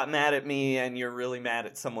like you got mad at me and you're really mad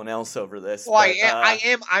at someone else over this. Well, I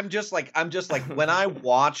am. I'm just like when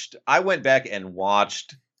I went back and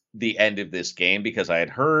watched the end of this game because I had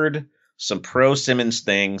heard some pro Simmons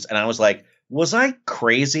things, and I was like, was I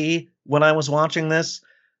crazy when I was watching this?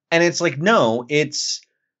 And it's like, no, it's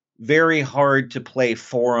very hard to play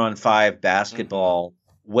 4-on-5 basketball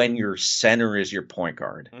when your center is your point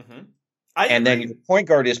guard. And then your point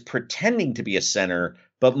guard is pretending to be a center,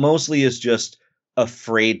 but mostly is just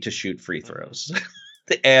afraid to shoot free throws.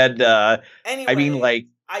 And anyway, I mean, like,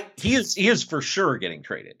 he is for sure getting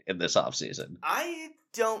traded in this offseason. I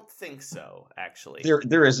don't think so, actually.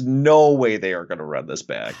 There is no way they are going to run this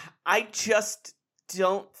back. I just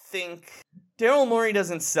don't think Daryl Morey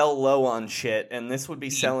doesn't sell low on shit, and this would be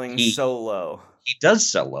selling so low. He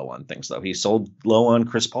does sell low on things, though. He sold low on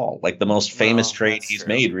Chris Paul. Like, the most famous trade he's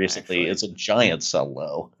made recently is a giant sell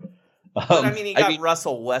low. But he got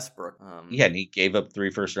Russell Westbrook. Yeah, and he gave up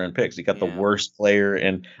 3 first-round picks. He got the worst player,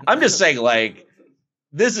 and I'm just saying, like,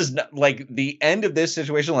 this is not, like, the end of this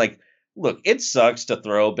situation. Like, look, it sucks to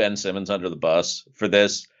throw Ben Simmons under the bus for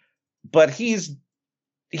this, but he's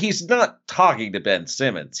not talking to Ben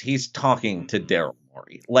Simmons. He's talking to Daryl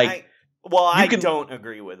Morey. Like, I don't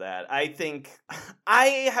agree with that. I think I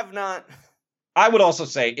have not. I would also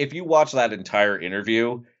say, if you watch that entire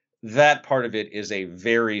interview, that part of it is a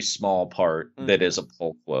very small part that is a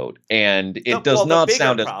pull quote, and it does not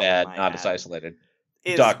sound as bad, not as isolated.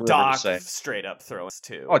 Doc straight up throwing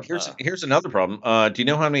too. Oh, here's another problem. Do you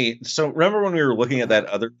know how many? So remember when we were looking at that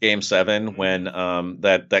other Game 7 when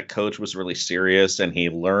that coach was really serious and he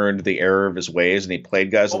learned the error of his ways and he played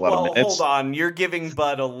guys a lot of minutes. Hold on, you're giving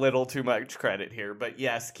Bud a little too much credit here, but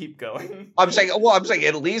yes, keep going. I'm saying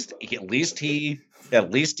at least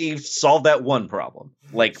he solved that one problem.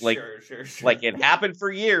 Sure. Like it happened for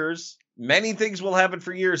years. Many things will happen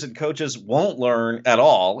for years, and coaches won't learn at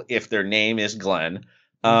all if their name is Glenn.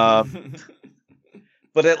 But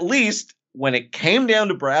at least when it came down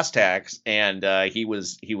to brass tacks, and he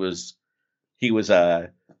was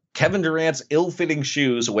Kevin Durant's ill-fitting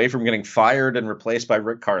shoes away from getting fired and replaced by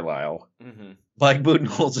Rick Carlisle, Mike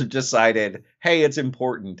Budenholzer decided, hey, it's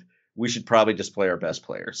important. We should probably just play our best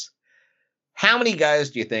players. How many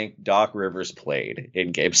guys do you think Doc Rivers played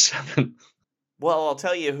in Game 7? Well, I'll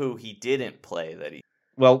tell you who he didn't play that he...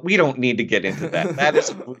 Well, we don't need to get into that. That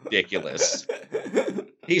is ridiculous.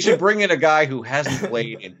 He should bring in a guy who hasn't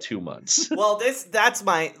played in 2 months. Well, that's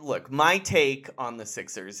my take on the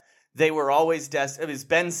Sixers. They were always it was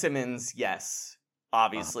Ben Simmons, yes,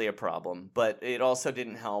 obviously a problem, but it also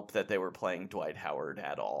didn't help that they were playing Dwight Howard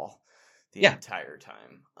at all the entire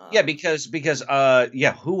time. Because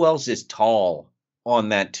who else is tall on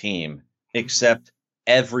that team except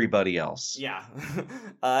everybody else? Yeah.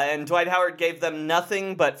 And Dwight Howard gave them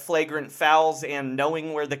nothing but flagrant fouls and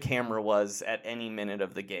knowing where the camera was at any minute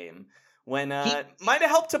of the game. When might have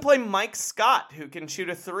helped to play Mike Scott, who can shoot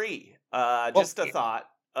a 3. Just a thought.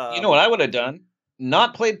 You know what I would have done?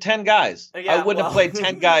 Not played 10 guys. I wouldn't have played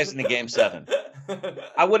 10 guys in a Game 7.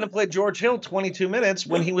 I wouldn't have played George Hill 22 minutes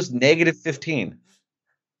when he was negative 15.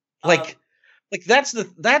 That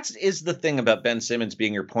is the thing about Ben Simmons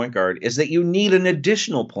being your point guard, is that you need an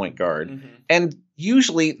additional point guard. And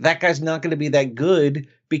usually that guy's not going to be that good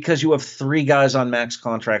because you have 3 guys on max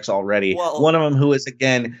contracts already. Well, one of them who is,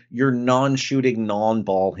 again, your non-shooting,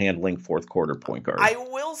 non-ball handling fourth quarter point guard. I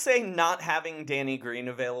will say not having Danny Green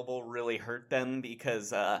available really hurt them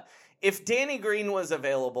because if Danny Green was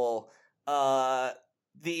available,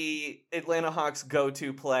 the Atlanta Hawks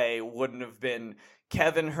go-to play wouldn't have been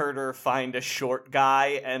Kevin Huerter find a short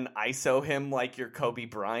guy and ISO him like your Kobe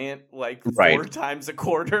Bryant, like 4 times a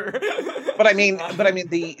quarter. But I mean,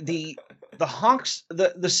 the Hawks,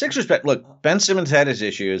 the Sixers. Look, Ben Simmons had his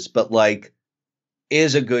issues, but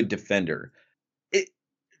is a good defender.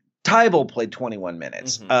 Tybalt played 21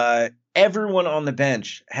 minutes. Everyone on the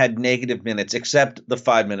bench had negative minutes except the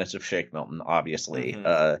 5 minutes of Shake Milton, obviously,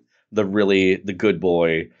 the good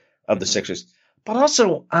boy of the Sixers. But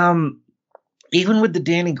also, even with the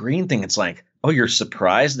Danny Green thing, it's like, oh, you're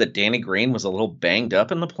surprised that Danny Green was a little banged up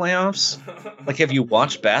in the playoffs? Have you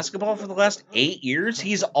watched basketball for the last 8 years?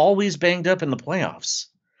 He's always banged up in the playoffs.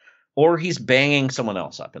 Or he's banging someone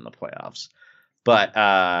else up in the playoffs.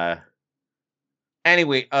 But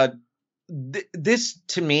anyway, this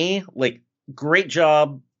to me, great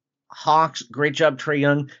job, Hawks, great job, Trae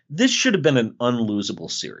Young. This should have been an unlosable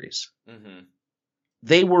series.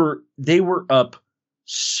 They were up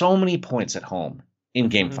so many points at home in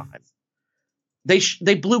Game 5.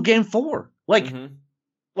 They blew Game 4.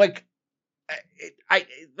 They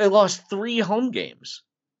lost 3 home games.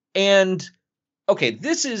 And okay,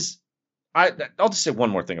 this is I'll just say one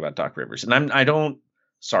more thing about Doc Rivers. And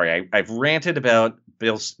I've ranted about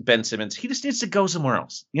Ben Simmons. He just needs to go somewhere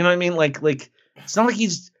else. You know what I mean? It's not like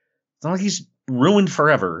he's ruined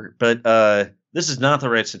forever, but this is not the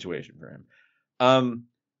right situation for him.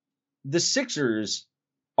 The Sixers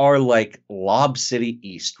are like Lob City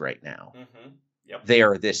East right now. Yep. They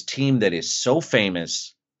are this team that is so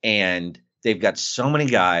famous, and they've got so many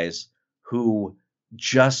guys who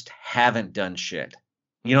just haven't done shit.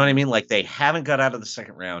 You know what I mean? They haven't got out of the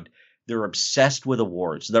second round. They're obsessed with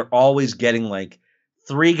awards. They're always getting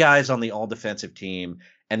 3 guys on the all-defensive team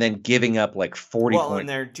and then giving up 40 points. Well, and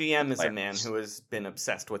their GM is a man who has been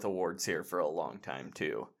obsessed with awards here for a long time,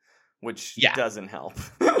 too, which doesn't help.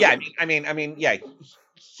 Yeah.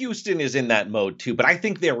 Houston is in that mode too, but I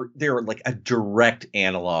think they're a direct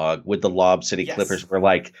analog with the Lob City Clippers, where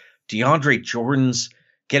DeAndre Jordan's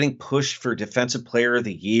getting pushed for Defensive Player of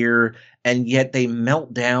the Year, and yet they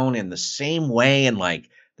melt down in the same way, and like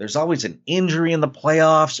there's always an injury in the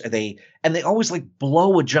playoffs, and they always like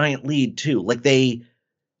blow a giant lead too. Like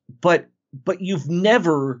but you've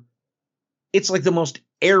never, it's like the most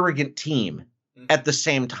arrogant team at the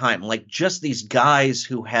same time. Like just these guys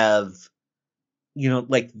who have,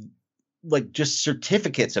 like just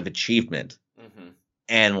certificates of achievement.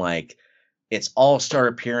 And like, it's all-star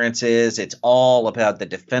appearances. It's all about the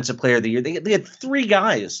Defensive Player of the Year. They had 3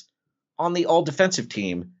 guys on the all-defensive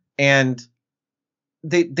team, and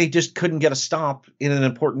they just couldn't get a stop in an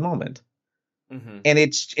important moment. And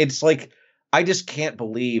it's like, I just can't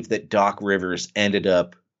believe that Doc Rivers ended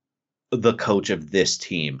up the coach of this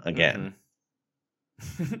team again.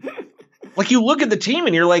 Like, you look at the team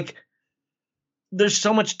and you're like, there's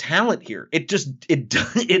so much talent here.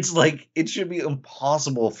 It's like, it should be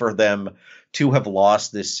impossible for them to have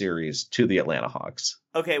lost this series to the Atlanta Hawks.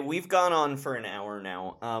 Okay, we've gone on for an hour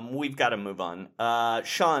now. We've got to move on.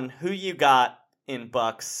 Sean, who you got in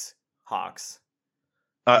Bucks Hawks?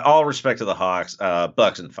 All respect to the Hawks,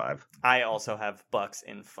 Bucks in 5. I also have Bucks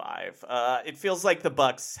in 5. It feels like the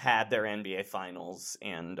Bucks had their NBA Finals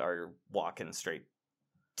and are walking straight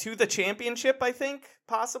to the championship, I think,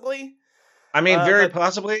 possibly. I mean, very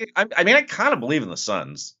possibly. I mean, I kind of believe in the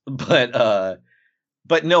Suns, but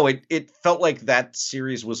no, it felt like that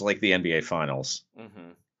series was like the NBA Finals.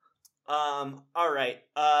 All right,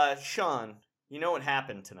 Sean, you know what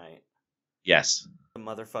happened tonight? Yes. The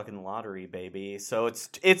motherfucking lottery, baby. So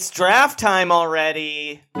it's draft time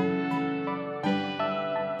already.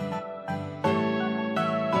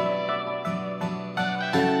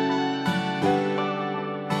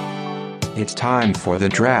 It's time for the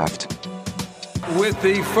draft. With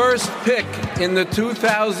the first pick in the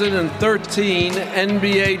 2013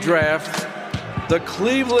 NBA Draft, the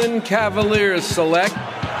Cleveland Cavaliers select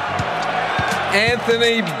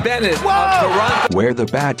Anthony Bennett of Toronto. Where the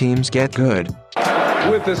bad teams get good.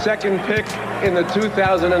 With the second pick in the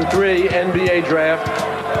 2003 NBA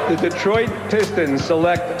Draft, the Detroit Pistons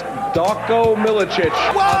select Darko Milicic.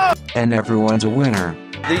 And everyone's a winner.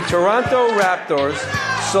 The Toronto Raptors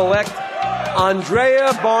select Andrea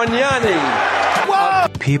Bargnani.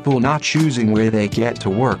 People not choosing where they get to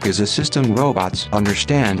work as assistant robots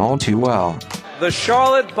understand all too well. The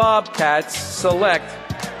Charlotte Bobcats select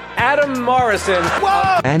Adam Morrison.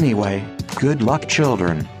 Anyway, good luck,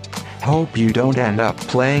 children. Hope you don't end up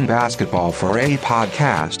playing basketball for a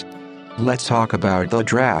podcast. Let's talk about the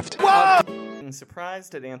draft. I'm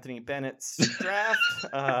surprised at Anthony Bennett's draft.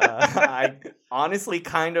 I honestly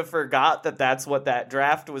kind of forgot that that's what that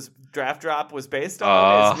draft drop was based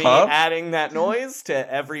on. Is me adding that noise to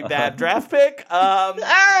every bad draft pick.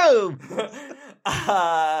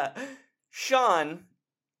 Sean,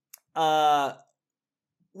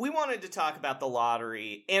 we wanted to talk about the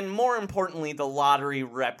lottery, and more importantly, the lottery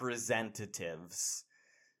representatives.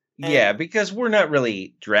 Yeah, because we're not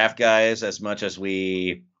really draft guys as much as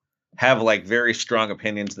we have like very strong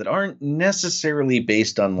opinions that aren't necessarily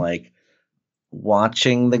based on like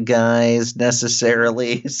watching the guys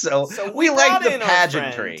necessarily. So we like the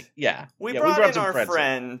pageantry. Yeah. We brought in our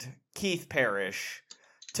friend Keith Parrish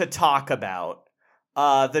to talk about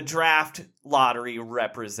the draft lottery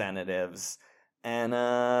representatives. And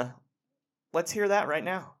let's hear that right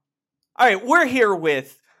now. All right, we're here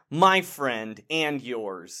with my friend and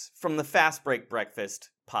yours from the Fast Break Breakfast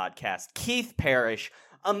podcast, Keith Parrish,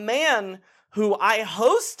 a man who I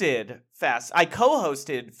co-hosted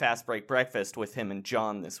Fast Break Breakfast with him and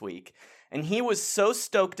John this week. And he was so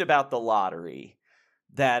stoked about the lottery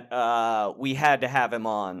that we had to have him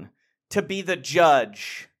on to be the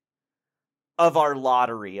judge of our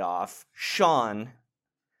lottery off. Sean,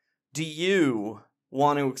 do you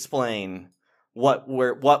want to explain what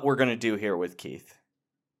we're going to do here with Keith?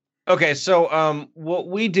 Okay, so what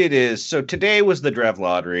we did is, so today was the draft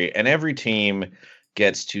lottery, and every team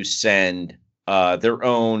gets to send their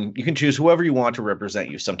own. You can choose whoever you want to represent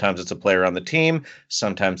you. Sometimes it's a player on the team.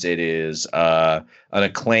 Sometimes it is an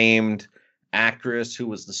acclaimed actress who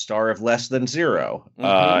was the star of Less Than Zero,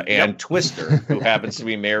 and Twister, who happens to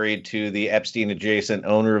be married to the Epstein-adjacent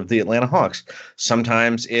owner of the Atlanta Hawks.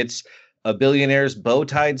 Sometimes it's a billionaire's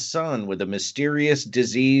bow-tied son with a mysterious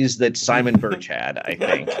disease that Simon Birch had, I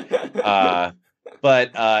think.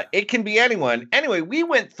 But it can be anyone. Anyway, we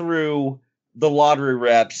went through the lottery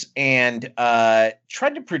reps and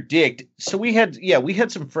tried to predict. So we had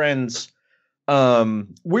some friends. We'll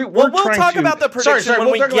talk about the prediction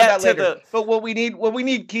when we get to the. But what we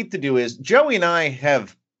need Keith to do is, Joey and I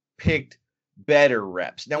have picked better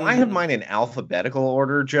reps. Now I have mine in alphabetical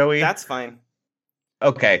order, Joey. That's fine.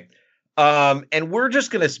 Okay. And we're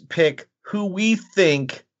just going to pick who we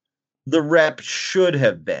think the rep should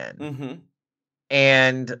have been. Mm-hmm.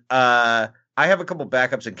 And I have a couple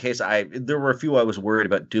backups in case there were a few I was worried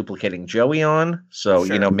about duplicating Joey on. So,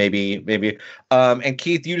 Sure. maybe. And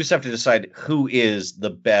Keith, you just have to decide who is the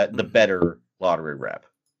better lottery rep.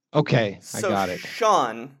 Okay, So, I got it.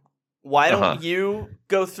 Sean, why don't you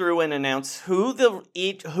go through and announce who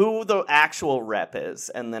the actual rep is,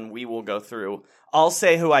 and then we will go through. I'll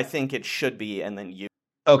say who I think it should be, and then you.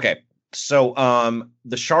 Okay. So,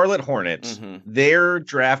 the Charlotte Hornets, their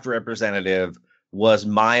draft representative was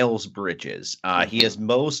Miles Bridges. He is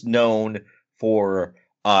most known for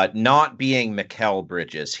not being Mikal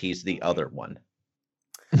Bridges. He's the other one.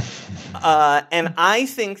 And I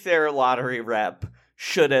think their lottery rep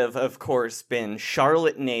should have, of course, been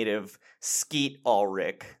Charlotte native Skeet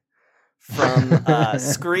Ulrich from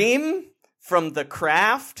Scream, from The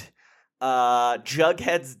Craft,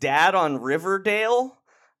 Jughead's dad on Riverdale.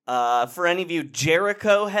 For any of you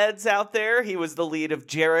Jericho heads out there, he was the lead of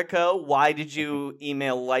Jericho. Why did you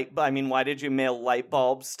mail light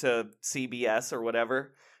bulbs to CBS or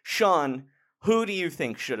whatever? Sean, who do you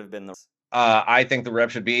think should have been the? I think the rep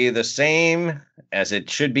should be the same as it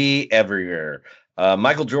should be everywhere.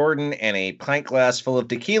 Michael Jordan and a pint glass full of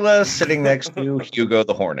tequila sitting next to Hugo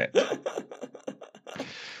the Hornet.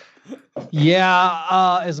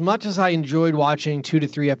 Yeah, as much as I enjoyed watching 2 to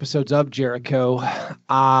 3 episodes of Jericho,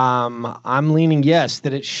 I'm leaning yes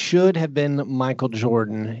that it should have been Michael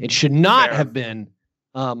Jordan. It should not have been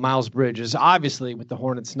Miles Bridges. Obviously, with the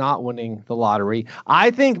Hornets not winning the lottery,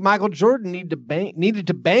 I think Michael Jordan needed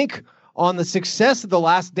to bank on the success of The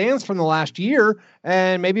Last Dance from the last year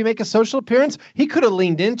and maybe make a social appearance. He could have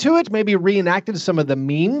leaned into it, maybe reenacted some of the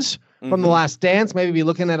memes from The Last Dance, maybe be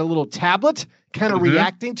looking at a little tablet, kind of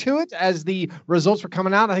reacting to it as the results were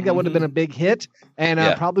coming out. I think that would have been a big hit and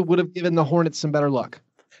probably would have given the Hornets some better luck.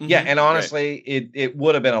 Yeah, and honestly, it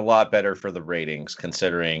would have been a lot better for the ratings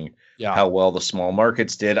considering how well the small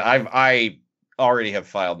markets did. I already have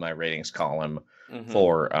filed my ratings column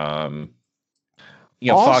for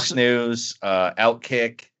Fox News,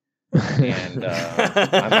 Outkick, and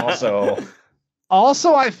I'm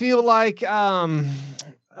also I feel like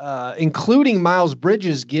including Miles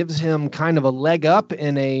Bridges gives him kind of a leg up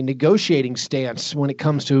in a negotiating stance when it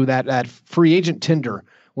comes to that free agent tender.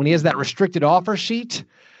 When he has that restricted offer sheet,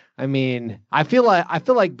 I mean, I feel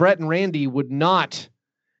like Brett and Randy would not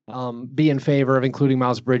be in favor of including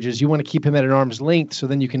Miles Bridges. You want to keep him at an arm's length so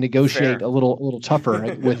then you can negotiate a little tougher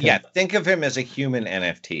with him. Yeah, think of him as a human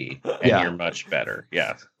NFT, and you're much better.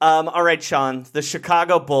 Yeah. All right, Sean, the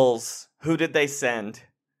Chicago Bulls, who did they send?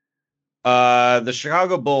 The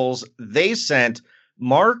Chicago Bulls, they sent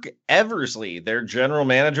Mark Eversley, their general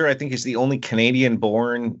manager. I think he's the only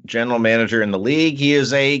Canadian-born general manager in the league. He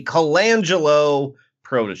is a Colangelo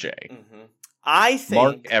protege. I think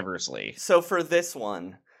Mark Eversley. So for this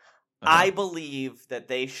one, I believe that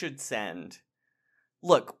they should send.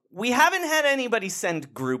 Look, we haven't had anybody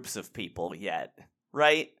send groups of people yet,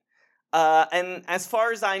 right? And as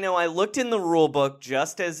far as I know, I looked in the rule book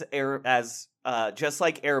just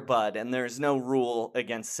like Air Bud, and there's no rule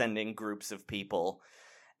against sending groups of people.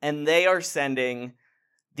 And they are sending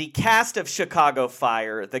the cast of Chicago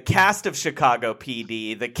Fire, the cast of Chicago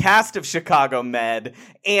PD, the cast of Chicago Med,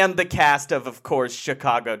 and the cast of course,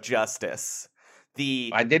 Chicago Justice.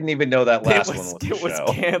 I didn't even know that last one was It was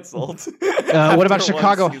canceled. What about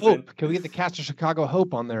Chicago Hope? Can we get the cast of Chicago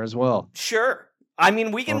Hope on there as well? Sure. I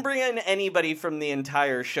mean, we can bring in anybody from the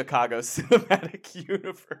entire Chicago cinematic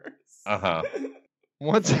universe.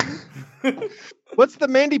 What's the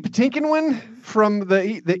Mandy Patinkin one from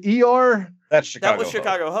the ER? That's Chicago. That was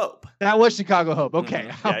Chicago Hope. That was Chicago Hope.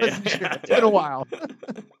 Okay, It's been a while.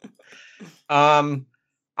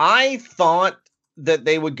 I thought that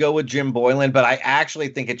they would go with Jim Boylan, but I actually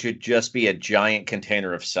think it should just be a giant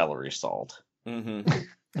container of celery salt.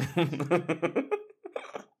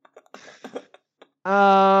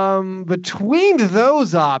 Between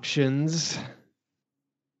those options,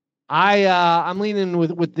 I'm leaning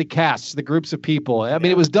with the cast, the groups of people. I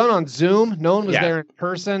mean, it was done on Zoom. No one was there in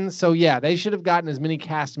person. So, they should have gotten as many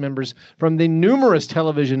cast members from the numerous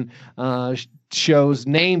television shows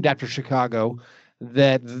named after Chicago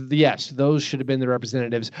that, yes, those should have been the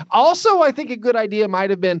representatives. Also, I think a good idea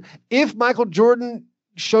might have been if Michael Jordan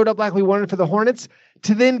showed up like we wanted for the Hornets,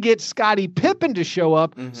 to then get Scottie Pippen to show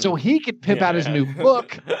up so he could pimp out his new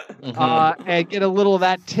book and get a little of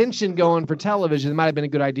that tension going for television. It might have been a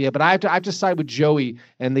good idea, but I have to side with Joey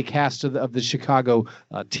and the cast of the Chicago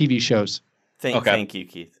TV shows. Thank you,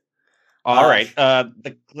 Keith. All right.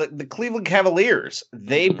 The Cleveland Cavaliers,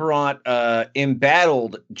 they brought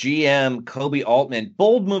embattled GM Koby Altman.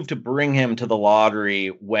 Bold move to bring him to the lottery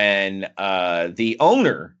when the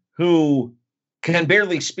owner, who can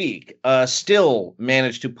barely speak, still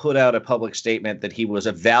managed to put out a public statement that he was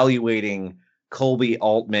evaluating Koby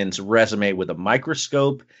Altman's resume with a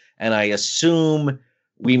microscope. And I assume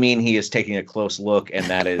we mean he is taking a close look, and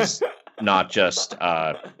that is not just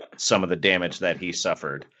some of the damage that he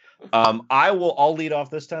suffered. I'll lead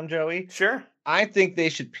off this time, Joey. Sure. I think they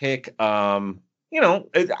should pick,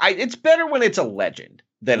 it's better when it's a legend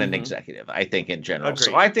than an executive, I think, in general. Agreed.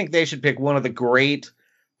 So I think they should pick one of the great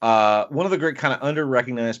kind of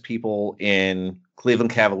under-recognized people in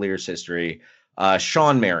Cleveland Cavaliers history.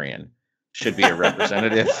 Shawn Marion should be a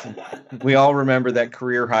representative. We all remember that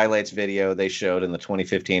career highlights video they showed in the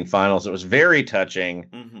 2015 finals. It was very touching.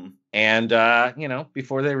 Mm-hmm. And,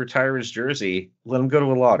 before they retire his jersey, let him go to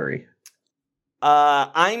a lottery.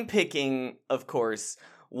 I'm picking, of course,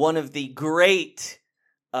 one of the great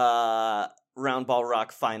Round Ball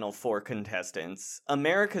Rock Final Four contestants,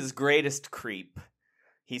 America's greatest creep.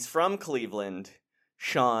 He's from Cleveland.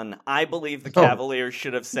 Sean, I believe the Cavaliers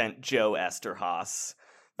should have sent Joe Esterhaas.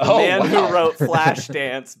 The man who wrote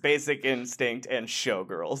Flashdance, Basic Instinct, and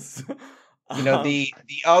Showgirls.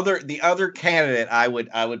 The other candidate I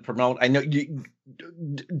would promote. I know you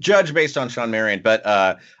judge based on Shawn Marion, but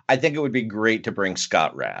I think it would be great to bring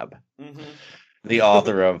Scott Raab, the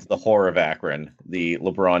author of The Whore of Akron, the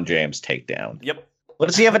LeBron James takedown. Yep. What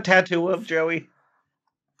does he have a tattoo of, Joey?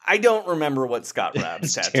 I don't remember what Scott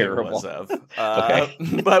Raab's tattoo was of. Okay.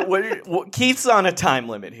 But Keith's on a time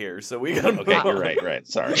limit here, so we got to Okay, you're right.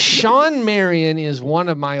 Sorry. Shawn Marion is one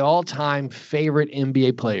of my all-time favorite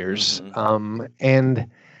NBA players.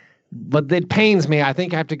 But it pains me. I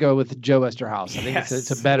think I have to go with Joe Esterhaas. I think it's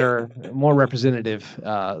a better, more representative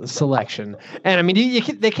selection. And, I mean,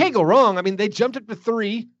 they can't go wrong. I mean, they jumped up to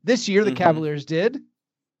 3 this year, the Cavaliers did.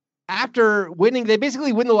 After winning, they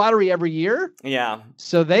basically win the lottery every year. Yeah.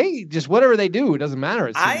 So they just, whatever they do, it doesn't matter.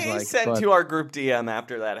 It seems I sent to our group DM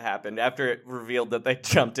after that happened, after it revealed that they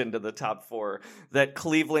jumped into the top 4, that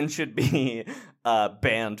Cleveland should be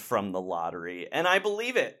banned from the lottery. And I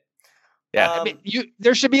believe it. Yeah. I mean,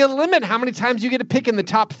 there should be a limit how many times you get to pick in the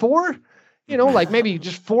top 4. Like maybe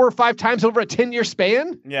just 4 or 5 times over a 10-year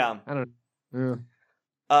span. Yeah. I don't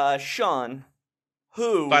know. Sean,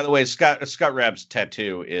 who? By the way, Scott Raab's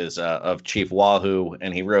tattoo is of Chief Wahoo,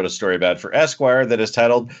 and he wrote a story about it for Esquire that is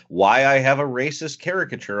titled "Why I Have a Racist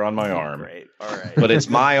Caricature on My Arm." Great, all right. But it's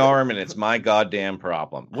my arm, and it's my goddamn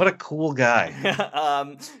problem. What a cool guy.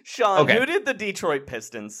 Sean, who did the Detroit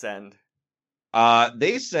Pistons send?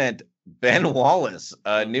 They sent Ben Wallace,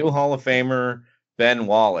 new Hall of Famer Ben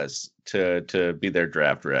Wallace, to be their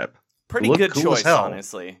draft rep. Pretty good choice,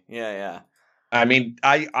 honestly. Yeah. I mean,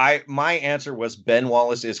 my answer was Ben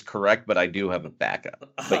Wallace is correct, but I do have a backup.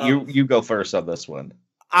 But you go first on this one.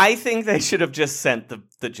 I think they should have just sent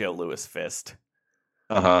the Joe Louis fist.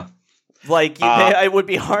 Like it would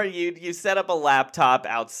be hard. You set up a laptop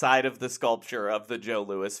outside of the sculpture of the Joe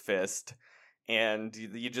Louis fist, and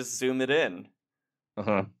you just zoom it in.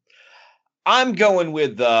 I'm going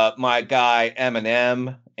with my guy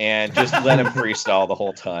Eminem and just let him freestyle the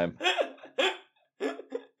whole time.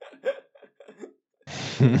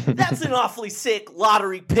 That's an awfully sick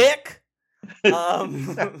lottery pick.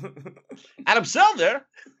 Adam Selder.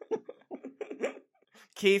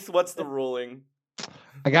 Keith, what's the ruling?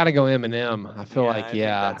 I got to go Eminem. I feel I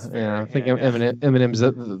think Eminem's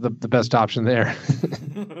the best option there.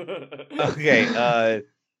 Okay.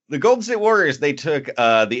 The Golden State Warriors, they took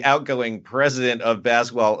the outgoing president of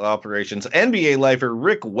basketball operations, NBA lifer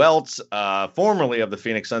Rick Welts, formerly of the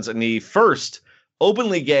Phoenix Suns, and the first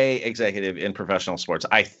openly gay executive in professional sports,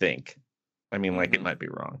 I think. I mean, it might be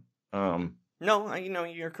wrong. No,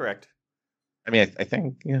 you're correct. I mean, I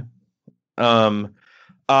think, yeah.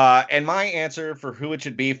 And my answer for who it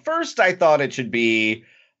should be, first I thought it should be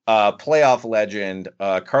playoff legend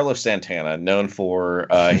Carlos Santana, known for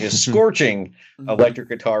his scorching electric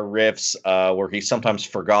guitar riffs, where he sometimes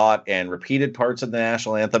forgot and repeated parts of the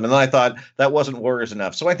national anthem. And then I thought that wasn't Warriors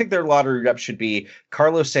enough. So I think their lottery rep should be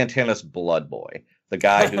Carlos Santana's blood boy, the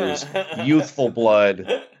guy whose youthful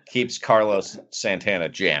blood keeps Carlos Santana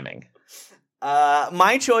jamming.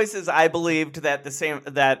 My choice is I believed that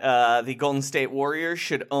the Golden State Warriors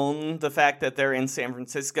should own the fact that they're in San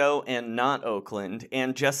Francisco and not Oakland,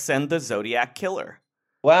 and just send the Zodiac Killer.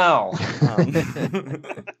 Wow.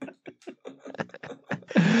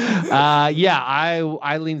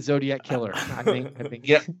 I lean Zodiac Killer. I think.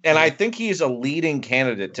 Yeah, and I think he's a leading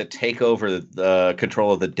candidate to take over the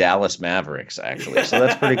control of the Dallas Mavericks, actually. So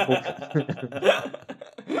that's pretty cool.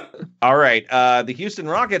 All right, the Houston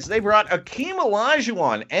Rockets, they brought Akeem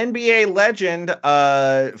Olajuwon, NBA legend,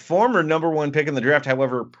 former number 1 pick in the draft,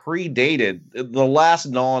 however, predated the last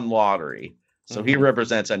non-lottery. So he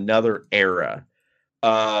represents another era.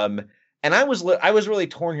 And I was really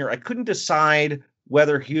torn here. I couldn't decide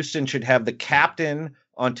whether Houston should have the captain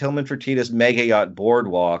on Tillman Fertitta's mega yacht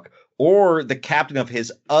Boardwalk or the captain of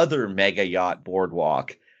his other mega yacht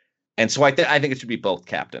Boardwalk. And so I think it should be both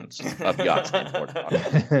captains of yachts named Boardwalk.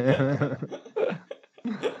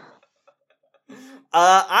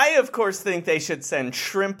 I, of course, think they should send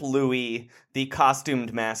Shrimp Louie, the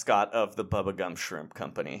costumed mascot of the Bubba Gump Shrimp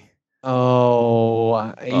Company.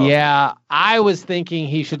 Yeah. I was thinking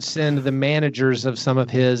he should send the managers of some of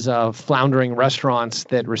his floundering restaurants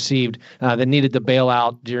that needed to bail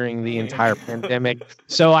out during the entire pandemic.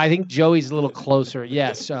 So I think Joey's a little closer.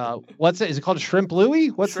 Yes. Is it called Shrimp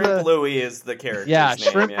Louie? Shrimp Louie is the character. Yeah,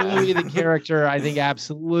 Shrimp Louie, the character, I think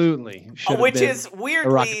absolutely should have been is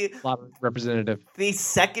weirdly representative. The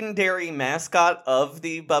secondary mascot of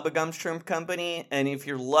the Bubba Gump Shrimp Company, and if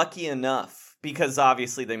you're lucky enough, because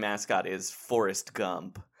obviously the mascot is Forrest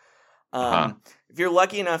Gump. If you're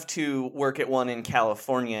lucky enough to work at one in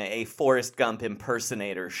California, a Forrest Gump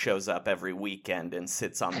impersonator shows up every weekend and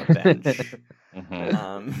sits on the bench.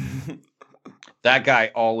 That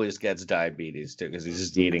guy always gets diabetes, too, because he's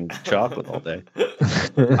just eating chocolate all day.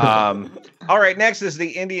 All right, next is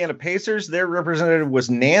the Indiana Pacers. Their representative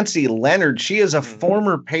was Nancy Leonard. She is a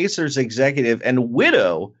former Pacers executive and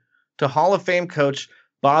widow to Hall of Fame coach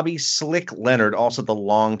Bobby Slick Leonard, also the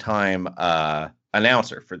longtime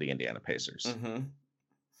announcer for the Indiana Pacers.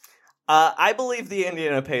 I believe the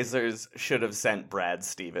Indiana Pacers should have sent Brad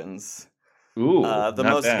Stevens. Ooh, the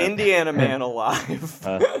most Indiana man alive.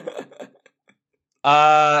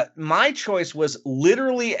 My choice was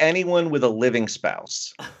literally anyone with a living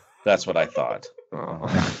spouse. That's what I thought.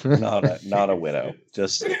 Not a widow.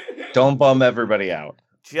 Just don't bum everybody out.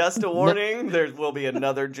 Just a warning, there will be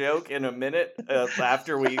another joke in a minute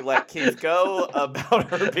after we let Keith go about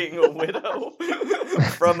her being a widow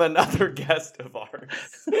from another guest of ours.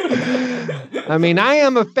 I mean, I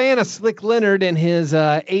am a fan of Slick Leonard and his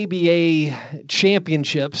ABA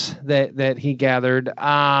championships that he gathered.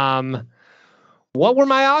 What were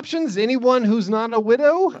my options? Anyone who's not a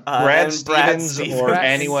widow? Brad Stevens or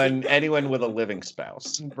anyone with a living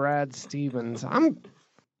spouse. Brad Stevens.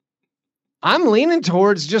 I'm leaning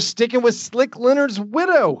towards just sticking with Slick Leonard's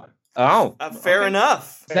widow. Oh, fair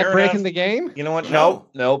enough. Is that breaking the game? You know what? Nope.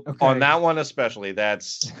 Okay. On that one especially,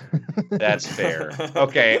 that's fair.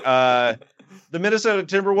 Okay. The Minnesota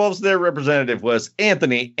Timberwolves, their representative was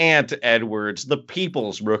Anthony Ant Edwards, the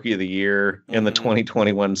People's Rookie of the Year in the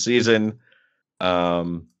 2021 season.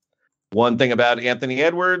 One thing about Anthony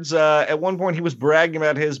Edwards, at one point he was bragging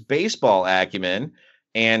about his baseball acumen.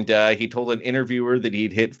 And he told an interviewer that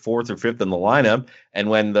he'd hit 4th or 5th in the lineup. And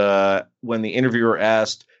when the interviewer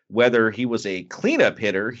asked whether he was a cleanup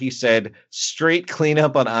hitter, he said, "Straight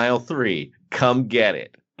cleanup on aisle 3. Come get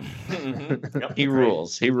it." Yep, he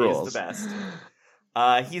rules. He rules. He's the best.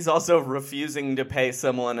 He's also refusing to pay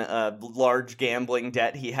someone a large gambling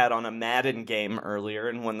debt he had on a Madden game earlier.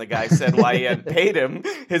 And when the guy said why he hadn't paid him,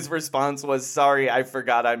 his response was, "Sorry, I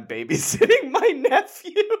forgot I'm babysitting my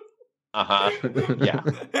nephew." Yeah.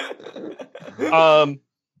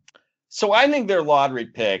 So I think their lottery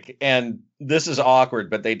pick, and this is awkward,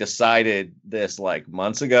 but they decided this like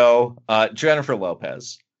months ago. Jennifer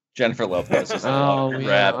Lopez. Jennifer Lopez is a lottery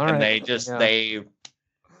rep, and they just they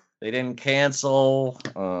didn't cancel.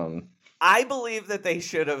 I believe that they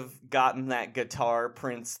should have gotten that guitar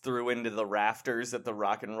Prince threw into the rafters at the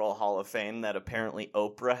Rock and Roll Hall of Fame that apparently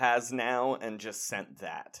Oprah has now, and just sent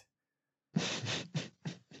that.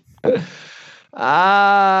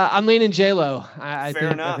 I'm leaning J-Lo. I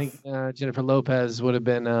think Jennifer Lopez would have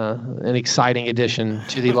been an exciting addition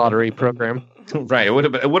to the lottery program. Right. It would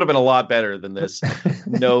have been a lot better than this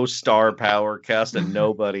no star power cast of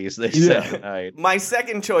nobodies they said tonight. My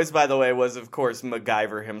second choice, by the way, was of course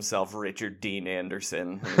MacGyver himself, Richard Dean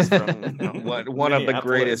Anderson, who's from one of the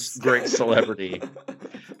great celebrity.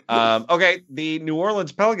 Okay, the New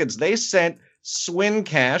Orleans Pelicans, they sent Swin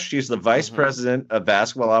Cash. She's the vice president of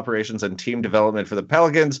basketball operations and team development for the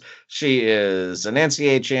Pelicans. She is an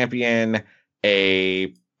NCAA champion,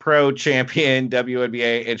 a pro champion,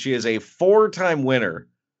 WNBA, and she is a 4-time winner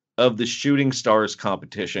of the Shooting Stars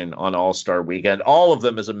competition on All-Star Weekend. All of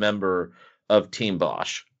them as a member of Team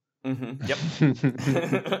Bosch. Yep.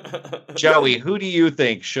 Joey, who do you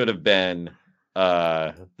think should have been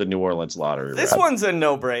the New Orleans Lottery? This one's a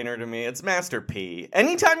no-brainer to me. It's Master P.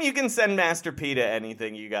 Anytime you can send Master P to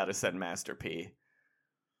anything, you got to send Master P.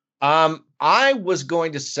 I was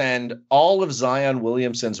going to send all of Zion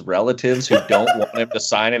Williamson's relatives who don't want him to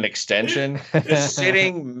sign an extension, just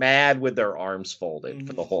sitting mad with their arms folded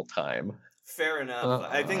for the whole time. Fair enough.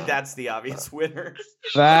 I think that's the obvious winner.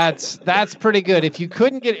 That's pretty good. If you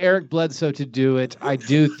couldn't get Eric Bledsoe to do it, I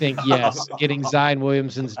do think, yes, getting Zion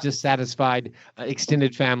Williamson's dissatisfied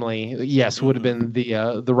extended family, yes, would have been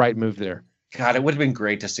the right move there. God, it would have been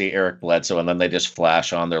great to see Eric Bledsoe, and then they just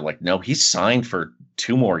flash on. They're like, no, he's signed for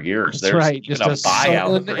 2 more years. That's There's right. Just a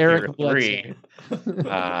buyout for Eric year 3.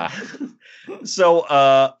 So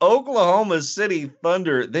Oklahoma City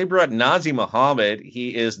Thunder, they brought Nazr Mohammed.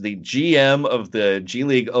 He is the GM of the G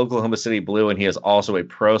League Oklahoma City Blue, and he is also a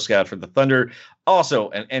pro scout for the Thunder, also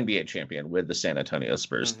an NBA champion with the San Antonio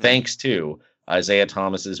Spurs, thanks to Isaiah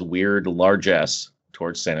Thomas's weird largesse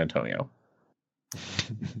towards San Antonio.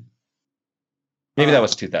 Maybe that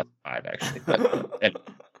was 2005, actually.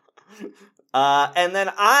 And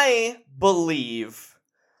then I believe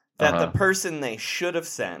that the person they should have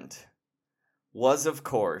sent was, of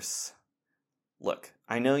course, look,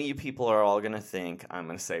 I know you people are all going to think I'm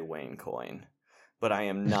going to say Wayne Coyne, but I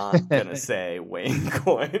am not going to say Wayne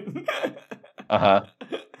Coyne.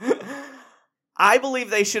 I believe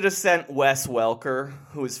they should have sent Wes Welker,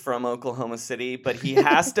 who is from Oklahoma City, but he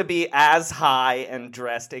has to be as high and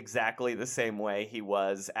dressed exactly the same way he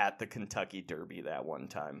was at the Kentucky Derby that one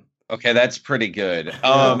time. Okay, that's pretty good.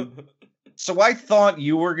 So I thought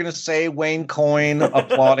you were going to say Wayne Coyne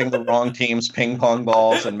applauding the wrong team's ping pong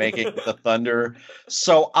balls and making the Thunder.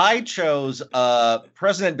 So I chose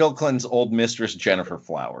President Bill Clinton's old mistress, Jennifer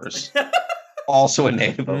Flowers. Also a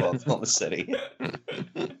native of Oklahoma City.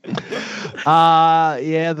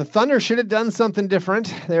 Yeah, the Thunder should have done something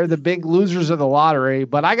different. They're the big losers of the lottery,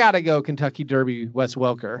 but I got to go Kentucky Derby Wes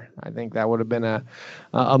Welker. I think that would have been a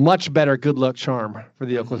much better good luck charm for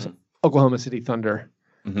the Oklahoma City Thunder.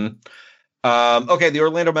 Okay, the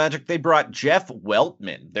Orlando Magic, they brought Jeff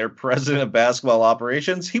Weltman, their president of basketball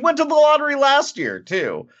operations. He went to the lottery last year,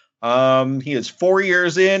 too. He is 4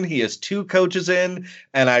 years in, he is 2 coaches in,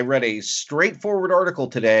 and I read a straightforward article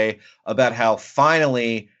today about how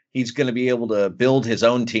finally he's going to be able to build his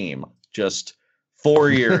own team just 4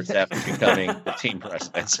 years after becoming the team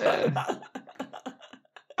president.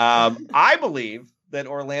 I believe that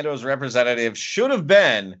Orlando's representative should have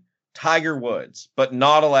been Tiger Woods, but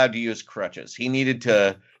not allowed to use crutches. He needed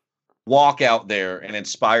to walk out there and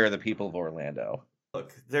inspire the people of Orlando.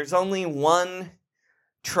 Look, there's only one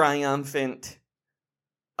triumphant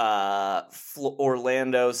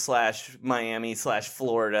Orlando / Miami /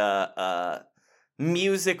 Florida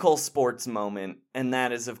musical sports moment, and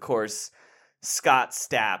that is, of course, Scott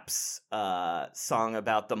Stapp's song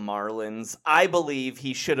about the Marlins. I believe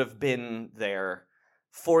he should have been there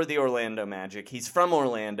for the Orlando Magic. He's from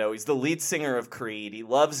Orlando. He's the lead singer of Creed. He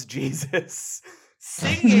loves Jesus.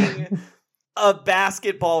 Singing a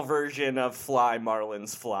basketball version of Fly,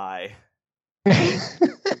 Marlins, Fly.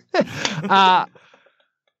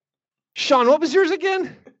 Sean, what was yours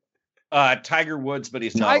again? Tiger Woods, but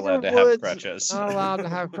he's not allowed to have crutches. Not allowed to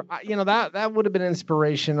have, that would have been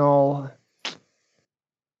inspirational.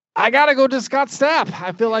 I gotta go to Scott Stapp.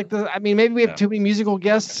 I feel like maybe we have too many musical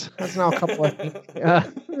guests. That's now a couple. I think.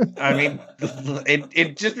 I mean,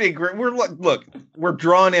 it just be great. We're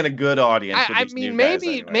drawing in a good audience.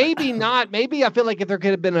 Maybe not. Maybe I feel like if there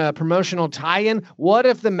could have been a promotional tie-in. What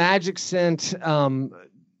if the Magic sent Tom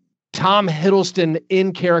Hiddleston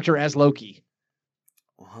in character as Loki?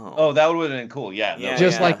 Oh, that would have been cool. Yeah,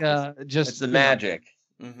 it's the Magic.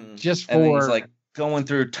 Just for and he's like going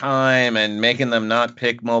through time and making them not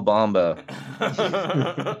pick Mo Bamba.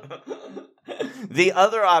 The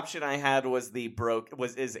other option I had was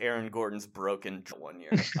is Aaron Gordon's broken 1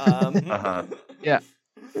 year. Yeah.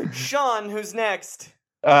 Sean, who's next?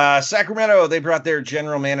 Sacramento, they brought their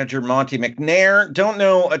general manager, Monty McNair. Don't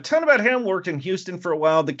know a ton about him. Worked in Houston for a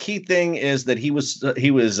while. The key thing is that he was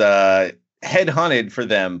headhunted for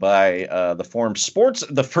them by the firm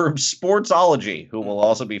Sportsology, who will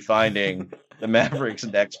also be finding the Mavericks'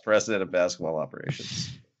 next president of basketball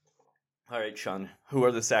operations. All right, Sean, who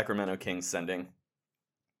are the Sacramento Kings sending?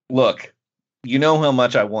 Look, you know how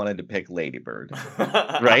much I wanted to pick Lady Bird,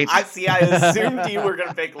 right? I assumed you were going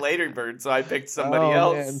to pick Lady Bird, so I picked somebody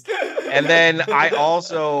else. And then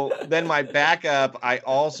my backup, I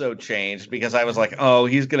also changed because I was like, oh,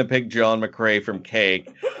 he's going to pick John McRae from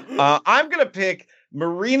Cake. I'm going to pick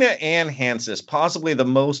Marina Ann Hansis, possibly the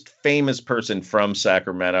most famous person from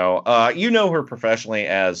Sacramento. You know her professionally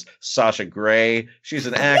as Sasha Grey. She's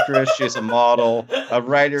an actress. She's a model, a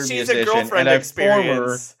writer, she's musician, a girlfriend and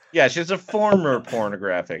experience. she's a former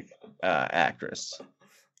pornographic actress.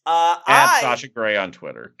 At Sasha Grey on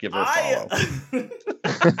Twitter. Give her a follow.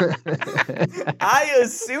 I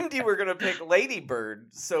assumed you were going to pick Lady Bird,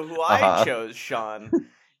 so who I chose, Sean,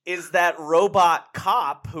 is that robot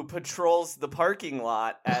cop who patrols the parking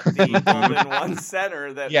lot at the Golden One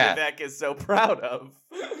Center that Vivek is so proud of.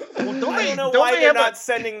 Well, I don't know why they're not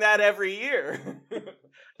sending that every year.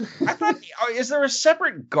 I thought, is there a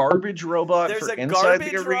separate garbage robot for inside the arena?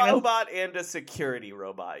 There's a garbage robot and a security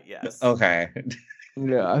robot, yes. Okay.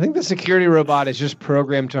 Yeah, I think the security robot is just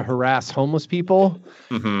programmed to harass homeless people.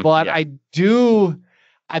 Mm-hmm. But I feel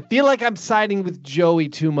like I'm siding with Joey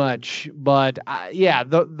too much. But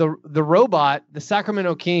the robot, the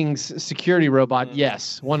Sacramento Kings security robot,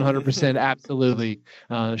 yes, 100%, absolutely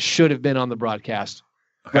should have been on the broadcast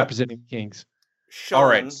representing the Kings. Sean, all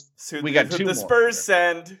right, we got two the Spurs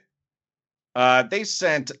send. They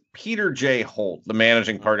sent Peter J. Holt, the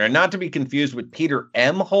managing partner, not to be confused with Peter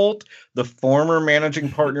M. Holt, the former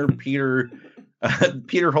managing partner, Peter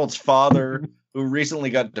Holt's father, who recently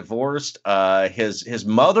got divorced. His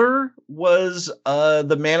mother was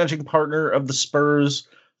the managing partner of the Spurs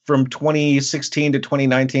from 2016 to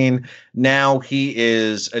 2019. Now he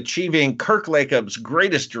is achieving Kirk Lacob's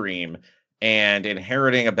greatest dream and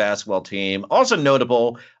inheriting a basketball team. Also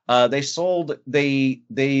notable, the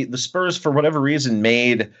Spurs, for whatever reason,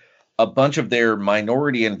 made a bunch of their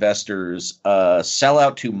minority investors sell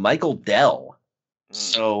out to Michael Dell.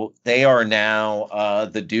 So they are now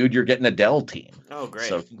the dude you're getting a Dell team. Oh, great.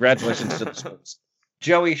 So congratulations to the Spurs.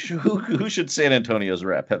 Joey, who should San Antonio's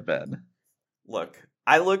rep have been? Look,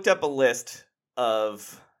 I looked up a list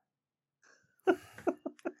of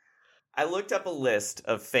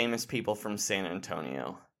famous people from San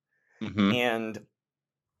Antonio. Mm-hmm. And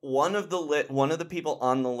one of the people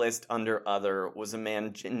on the list under other was a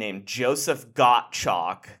man named Joseph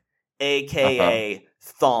Gottschalk, aka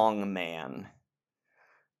Thong Man.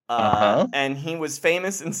 And he was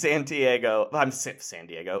famous in in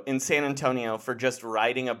San Antonio for just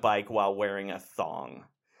riding a bike while wearing a thong.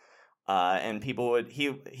 And people would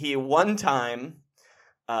he one time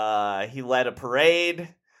he led a parade.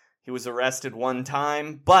 He was arrested one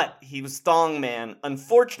time, but he was Thong Man.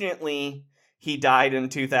 Unfortunately, he died in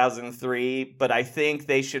 2003, but I think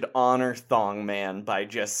they should honor Thong Man by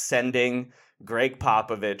just sending Greg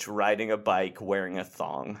Popovich riding a bike wearing a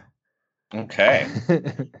thong. Okay.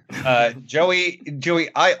 Joey,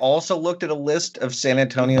 I also looked at a list of San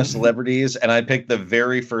Antonio celebrities, and I picked the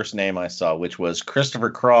very first name I saw, which was Christopher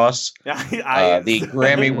Cross, the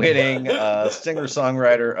Grammy-winning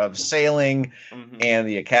singer-songwriter of Sailing, and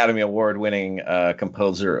the Academy Award-winning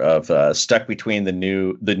composer of Stuck Between the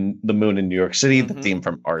Moon in New York City, the theme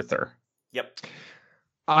from Arthur. Yep.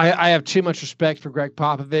 I have too much respect for Greg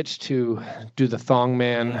Popovich to do the Thong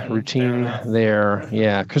Man routine there.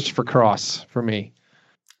 Yeah, Christopher Cross for me.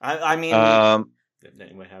 I mean,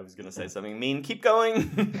 anyway, I was going to say something mean. Keep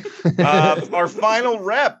going. Our final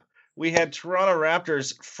rep, we had Toronto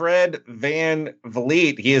Raptors Fred Van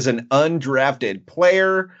Vliet. He is an undrafted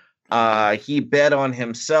player. He bet on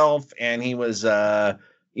himself, and he was the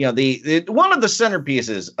one of the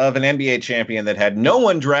centerpieces of an NBA champion that had no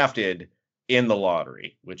one drafted in the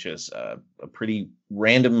lottery, which is a pretty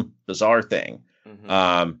random, bizarre thing.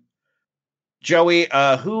 Mm-hmm. Joey,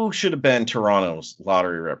 who should have been Toronto's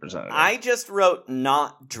lottery representative? I just wrote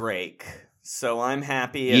not Drake, so I'm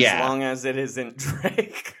happy as long as it isn't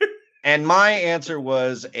Drake. And my answer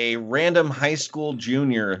was a random high school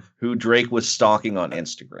junior who Drake was stalking on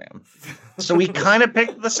Instagram. So we kind of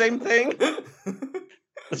picked the same thing.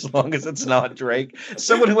 As long as it's not Drake.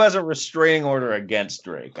 Someone who has a restraining order against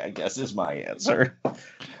Drake, I guess, is my answer.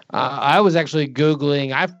 I was actually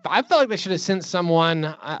Googling. I felt like they should have sent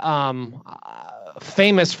someone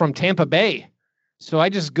famous from Tampa Bay. So I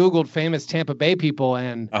just Googled famous Tampa Bay people,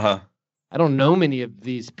 and I don't know many of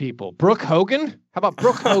these people. Brooke Hogan? How about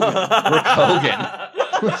Brooke Hogan? Brooke Hogan.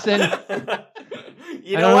 Listen.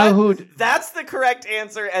 You know what? That's the correct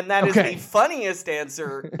answer, and that is the funniest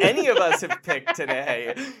answer any of us have picked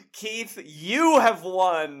today. Keith, you have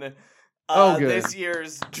won this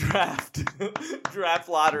year's draft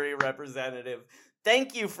lottery representative.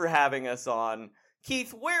 Thank you for having us on.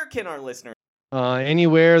 Keith, where can our listeners?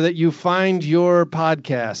 Anywhere that you find your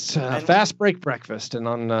podcasts. Fast Break Breakfast. And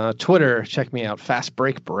on Twitter, check me out, Fast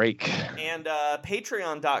Break Break. And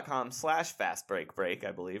patreon.com/fastbreakbreak,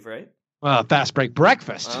 I believe, right? Fast Break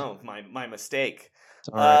Breakfast. Oh, my mistake.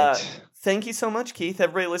 All right. Thank you so much, Keith.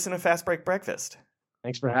 Everybody listen to Fast Break Breakfast.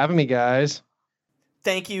 Thanks for having me, guys.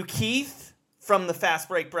 Thank you, Keith, from the Fast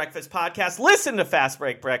Break Breakfast podcast. Listen to Fast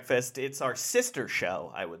Break Breakfast. It's our sister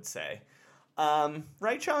show, I would say.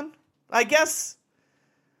 Right, Sean? I guess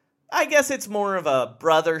it's more of a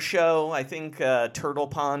brother show. I think Turtle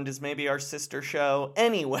Pond is maybe our sister show.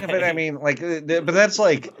 Anyway. Yeah, but I mean, like, but that's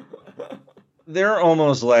like, they're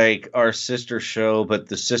almost like our sister show, but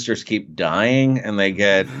the sisters keep dying and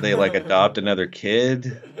they like adopt another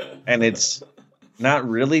kid. And it's not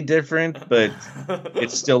really different, but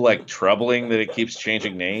it's still like troubling that it keeps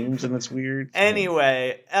changing names and it's weird.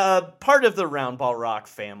 Anyway, part of the Round Ball Rock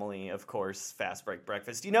family, of course, Fast Break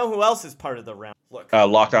Breakfast. You know who else is part of the Round? Look,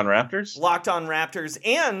 Locked On Raptors? Locked On Raptors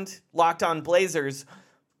and Locked On Blazers.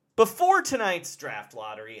 Before tonight's draft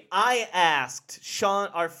lottery, I asked Sean,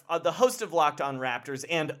 the host of Locked On Raptors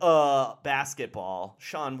and Basketball,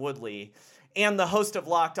 Sean Woodley, and the host of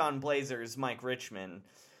Locked On Blazers, Mike Richman,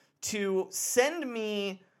 to send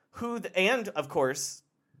me and of course,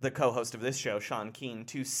 the co-host of this show, Sean Keen,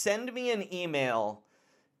 to send me an email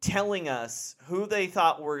telling us who they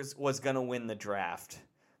thought was going to win the draft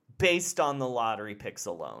based on the lottery picks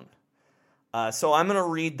alone. So I'm going to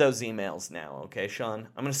read those emails now, okay, Sean?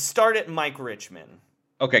 I'm going to start at Mike Richman.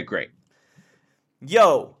 Okay, great.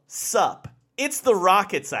 Yo, sup? It's the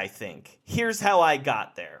Rockets, I think. Here's how I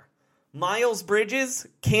got there. Miles Bridges,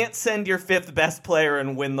 can't send your fifth best player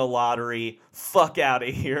and win the lottery. Fuck out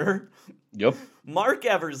of here. Yep. Mark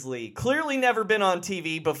Eversley, clearly never been on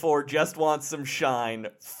TV before, just wants some shine.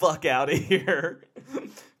 Fuck out of here.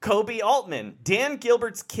 Kobe Altman, Dan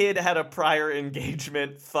Gilbert's kid had a prior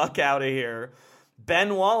engagement. Fuck out of here.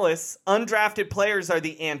 Ben Wallace, undrafted players are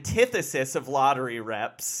the antithesis of lottery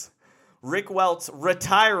reps. Rick Welts,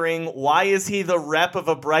 retiring. Why is he the rep of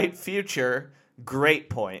a bright future? Great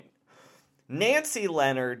point. Nancy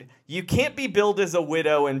Leonard, you can't be billed as a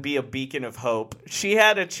widow and be a beacon of hope. She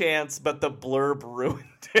had a chance, but the blurb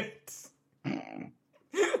ruined it.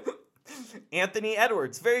 Anthony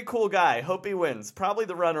Edwards, very cool guy. Hope he wins. Probably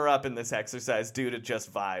the runner-up in this exercise due to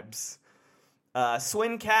just vibes.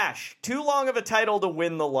 Swin Cash, too long of a title to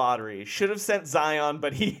win the lottery. Should have sent Zion,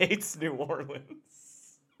 but he hates New Orleans.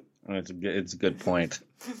 It's a good point.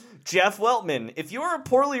 Jeff Weltman, if you're a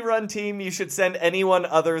poorly run team, you should send anyone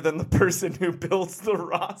other than the person who builds the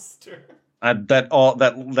roster.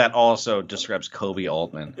 That also describes Kobe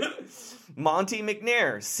Altman. Monty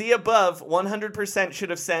McNair, see above, 100%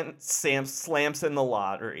 should have sent Sam Slamson the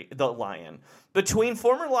Lion. Between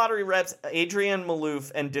former lottery reps Adrian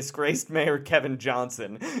Malouf and disgraced Mayor Kevin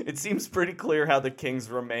Johnson, it seems pretty clear how the Kings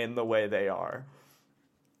remain the way they are.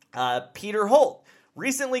 Peter Holt,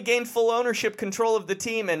 recently gained full ownership control of the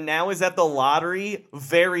team and now is at the lottery.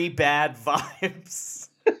 Very bad vibes.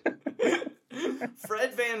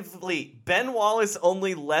 Fred Van Vliet, Ben Wallace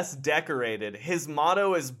only less decorated. His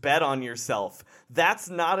motto is bet on yourself. That's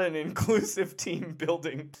not an inclusive team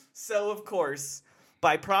building. So, of course,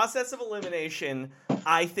 by process of elimination,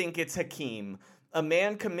 I think it's Hakeem. A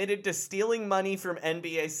man committed to stealing money from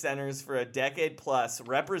NBA centers for a decade plus,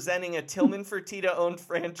 representing a Tillman Fertitta-owned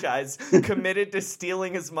franchise committed to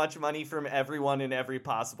stealing as much money from everyone in every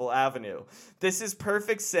possible avenue. This is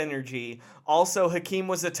perfect synergy. Also, Hakeem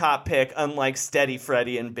was a top pick, unlike Steady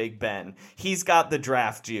Freddy and Big Ben. He's got the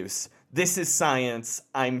draft juice. This is science.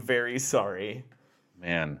 I'm very sorry.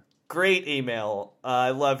 Man. Great email. I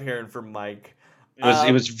love hearing from Mike.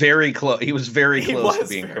 It was very close. He was very close to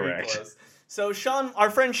being correct. Close. So Sean, our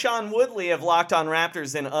friend Sean Woodley of Locked On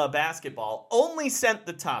Raptors and Basketball only sent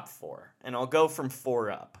the top four, and I'll go from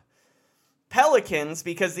 4 up. Pelicans,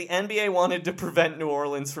 because the NBA wanted to prevent New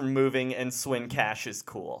Orleans from moving and Swin Cash is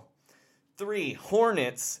cool. 3,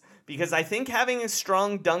 Hornets, because I think having a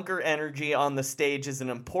strong dunker energy on the stage is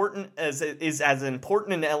as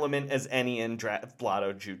important an element as any in draft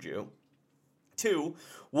lotto juju. 2,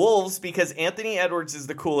 Wolves, because Anthony Edwards is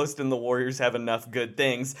the coolest and the Warriors have enough good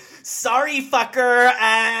things. Sorry, fucker!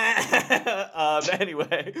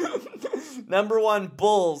 Anyway. Number 1,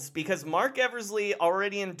 Bulls, because Mark Eversley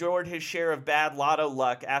already endured his share of bad lotto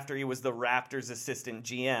luck after he was the Raptors' assistant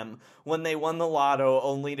GM when they won the lotto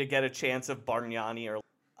only to get a chance of Bargnani or...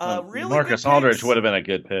 really Marcus Aldridge would have been a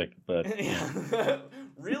good pick, but...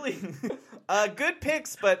 Really good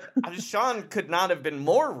picks, but Sean could not have been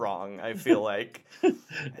more wrong, I feel like.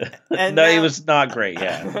 And no, he was not great,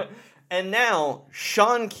 yeah. And now,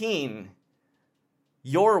 Sean Keen,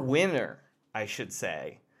 your winner, I should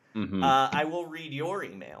say. Mm-hmm. I will read your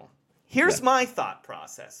email. Here's my thought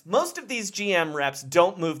process. Most of these GM reps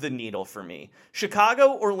don't move the needle for me.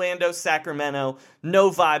 Chicago, Orlando, Sacramento, no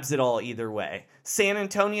vibes at all either way. San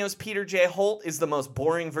Antonio's Peter J. Holt is the most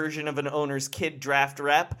boring version of an owner's kid draft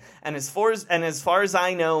rep, and as far as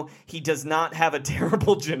I know, he does not have a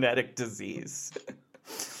terrible genetic disease.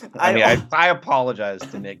 I apologize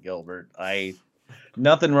to Nick Gilbert.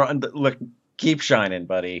 Nothing wrong. Look, keep shining,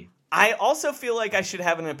 buddy. I also feel like I should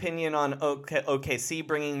have an opinion on OKC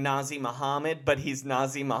bringing Nazr Mohammed, but he's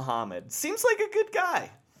Nazr Mohammed. Seems like a good guy.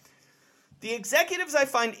 The executives I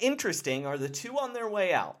find interesting are the two on their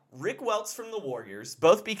way out. Rick Welts from the Warriors,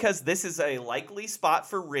 both because this is a likely spot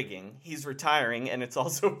for rigging. He's retiring, and it's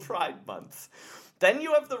also Pride Month. Then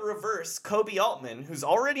you have the reverse, Koby Altman, who's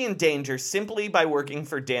already in danger simply by working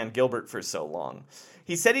for Dan Gilbert for so long.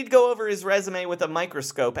 He said he'd go over his resume with a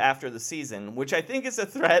microscope after the season, which I think is a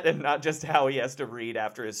threat and not just how he has to read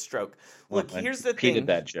after his stroke. Look, here's the thing. Repeated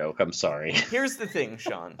that joke. I'm sorry. Here's the thing,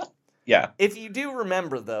 Sean. Yeah. If you do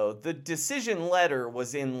remember, though, the decision letter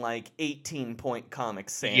was in like 18-point Comic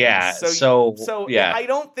Sans. Yeah. So yeah. I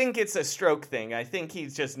don't think it's a stroke thing. I think he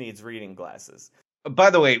just needs reading glasses.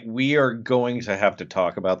 By the way, we are going to have to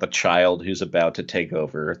talk about the child who's about to take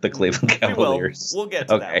over the Cleveland Cavaliers. We'll get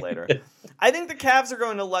to that later. I think the Cavs are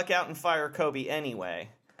going to luck out and fire Kobe anyway,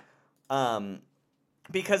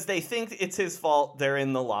 because they think it's his fault they're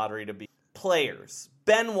in the lottery to be players.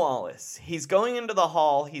 Ben Wallace, he's going into the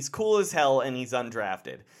Hall, he's cool as hell, and he's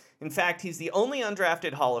undrafted. In fact, he's the only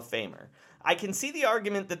undrafted Hall of Famer. I can see the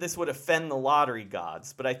argument that this would offend the lottery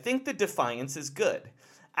gods, but I think the defiance is good.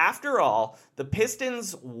 After all, the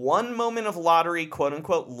Pistons' one moment of lottery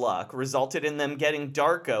quote-unquote luck resulted in them getting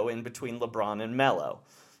Darko in between LeBron and Melo.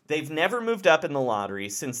 They've never moved up in the lottery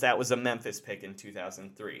since that was a Memphis pick in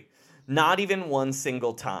 2003. Not even one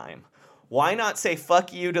single time. Why not say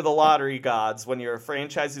fuck you to the lottery gods when you're a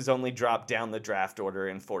franchise who's only dropped down the draft order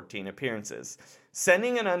in 14 appearances?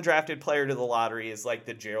 Sending an undrafted player to the lottery is like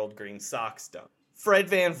the Gerald Green Sox done. Fred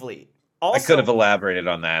VanVleet. Also, I could have elaborated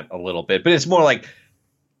on that a little bit, but it's more like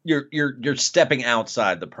you're stepping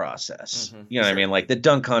outside the process. Mm-hmm. You know what I mean? Like the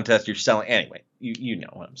dunk contest, you're selling anyway. You know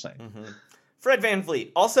what I'm saying. Mm-hmm. Fred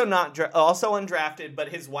VanVleet, also also undrafted, but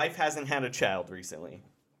his wife hasn't had a child recently.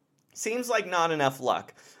 Seems like not enough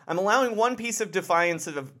luck. I'm allowing one piece of defiance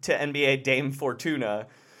to NBA Dame Fortuna,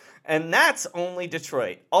 and that's only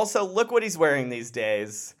Detroit. Also, look what he's wearing these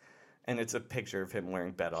days. And it's a picture of him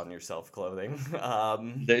wearing Bet On Yourself clothing.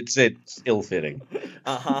 It's ill-fitting.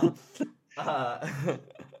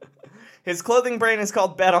 His clothing brand is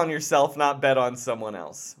called Bet On Yourself, not Bet On Someone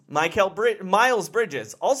Else. Miles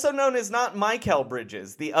Bridges, also known as not Michael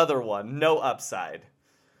Bridges, the other one, no upside.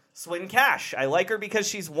 Swin Cash, I like her because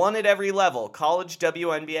she's won at every level. College,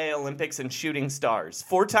 WNBA, Olympics, and Shooting Stars.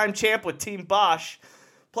 4-time champ with Team Bosch.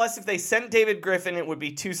 Plus, if they sent David Griffin, it would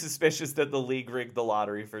be too suspicious that the league rigged the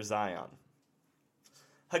lottery for Zion.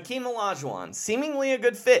 Hakeem Olajuwon, seemingly a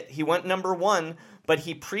good fit. He went number 1, but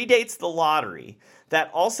he predates the lottery. That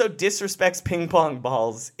also disrespects ping pong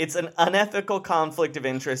balls. It's an unethical conflict of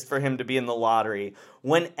interest for him to be in the lottery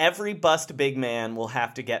when every bust big man will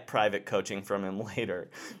have to get private coaching from him later.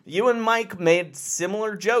 You and Mike made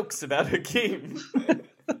similar jokes about Hakeem.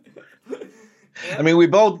 I mean, we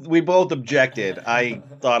both objected. I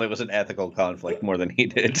thought it was an ethical conflict more than he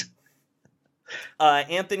did.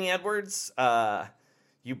 Anthony Edwards,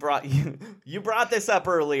 you brought this up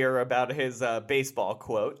earlier about his baseball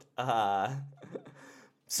quote.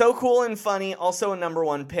 So cool and funny, also a number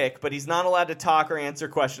 1 pick, but he's not allowed to talk or answer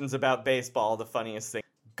questions about baseball, the funniest thing.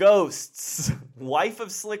 Ghosts, wife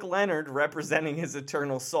of Slick Leonard representing his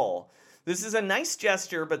eternal soul. This is a nice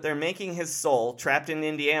gesture, but they're making his soul, trapped in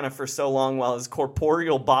Indiana for so long while his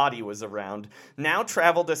corporeal body was around, now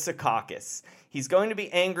travel to Secaucus. He's going to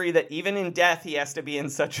be angry that even in death he has to be in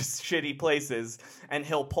such shitty places, and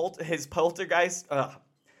he'll poltergeist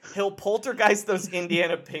those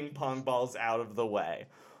Indiana ping pong balls out of the way.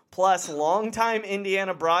 Plus, longtime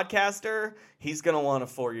Indiana broadcaster, he's going to want a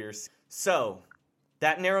 4-year season. So,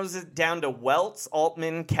 that narrows it down to Welts,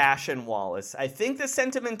 Altman, Cash, and Wallace. I think the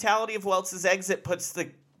sentimentality of Welts' exit plus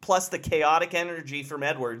the chaotic energy from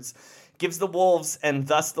Edwards gives the Wolves and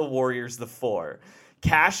thus the Warriors the 4.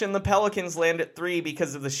 Cash and the Pelicans land at 3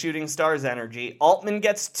 because of the Shooting Stars energy. Altman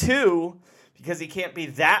gets 2 because he can't be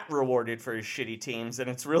that rewarded for his shitty teams, and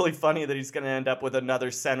it's really funny that he's going to end up with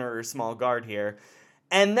another center or small guard here.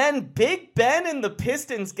 And then Big Ben and the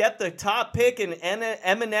Pistons get the top pick, and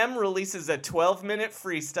Eminem releases a 12-minute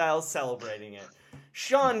freestyle celebrating it.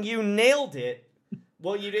 Sean, you nailed it.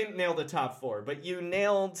 Well, you didn't nail the top 4, but you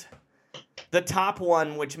nailed the top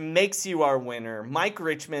 1, which makes you our winner. Mike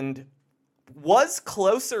Richmond, was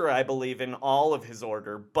closer, I believe, in all of his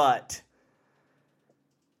order, but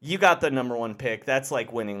you got the number 1 pick. That's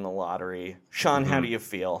like winning the lottery. Sean, how do you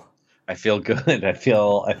feel? I feel good. I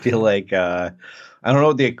feel like I don't know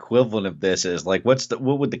what the equivalent of this is. Like, what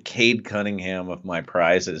would the Cade Cunningham of my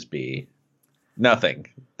prizes be? Nothing.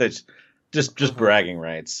 There's just bragging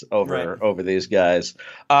rights over these guys.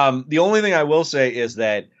 The only thing I will say is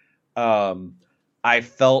that I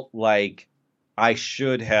felt like I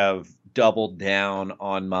should have doubled down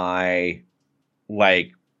on my,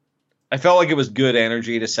 like, I felt like it was good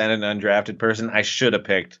energy to send an undrafted person. I should have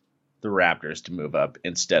picked the Raptors to move up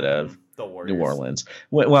instead of the Warriors. New Orleans.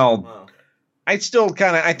 Well, I still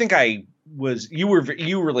kind of, I think I was, you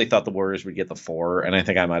really thought the Warriors would get the 4, and I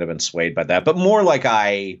think I might have been swayed by that, but more like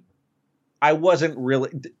I wasn't really,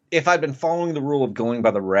 if I'd been following the rule of going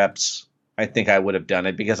by the reps, I think I would have done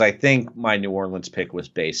it, because I think my New Orleans pick was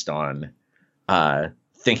based on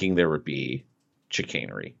thinking there would be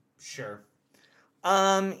chicanery. Sure.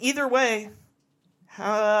 Either way,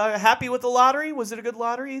 happy with the lottery? Was it a good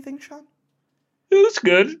lottery, you think, Sean? It was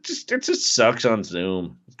good. It just sucks on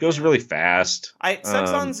Zoom. It goes really fast. It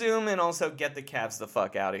sucks on Zoom, and also get the Cavs the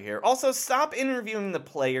fuck out of here. Also, stop interviewing the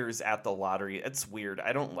players at the lottery. It's weird.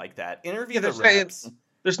 I don't like that. Interview the reps.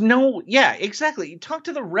 Exactly. You talk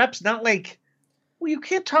to the reps, not like, well, you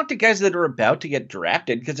can't talk to guys that are about to get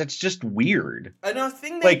drafted, because it's just weird. Another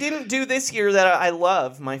thing they didn't do this year that I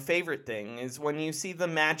love, my favorite thing, is when you see the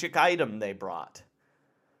magic item they brought.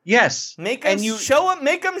 Yes. Make them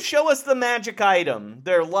show us the magic item,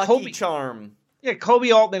 their lucky charm. Yeah, Kobe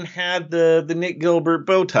Altman had the Nick Gilbert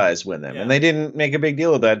bow ties with him, and they didn't make a big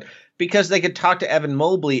deal of that because they could talk to Evan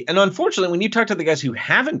Mobley. And unfortunately, when you talk to the guys who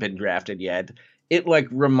haven't been drafted yet, it like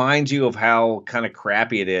reminds you of how kind of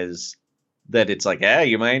crappy it is that it's like,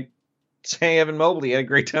 you might say Evan Mobley had a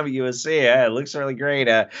great time at USC. It looks really great.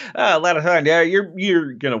 A lot of fun. Yeah,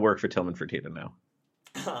 you're gonna work for Tillman Fertitta now.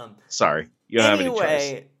 Sorry, you don't have any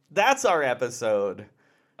choice. That's our episode.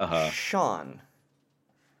 Sean,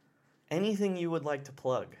 anything you would like to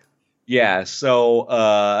plug? Yeah, so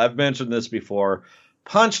I've mentioned this before.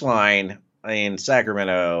 Punchline in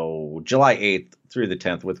Sacramento, July 8th through the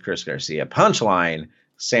 10th with Chris Garcia. Punchline,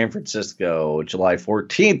 San Francisco, July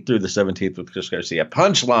 14th through the 17th with Chris Garcia.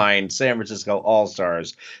 Punchline, San Francisco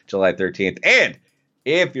All-Stars, July 13th. And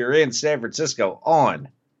if you're in San Francisco on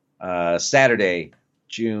Saturday,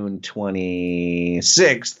 June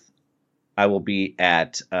 26th, I will be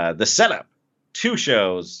at The Setup. 2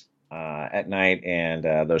 shows at night, and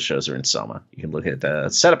those shows are in Selma. You can look at the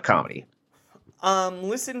Setup Comedy.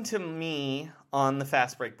 Listen to me on the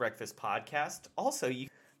Fast Break Breakfast podcast. Also,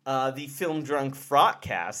 the Film Drunk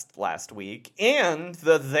Fraudcast last week, and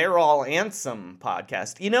the They're All Ansem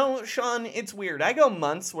podcast. You know, Sean, it's weird. I go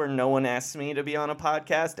months where no one asks me to be on a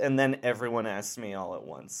podcast, and then everyone asks me all at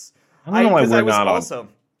once. I don't know why we're not on.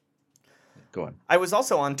 Go on. I was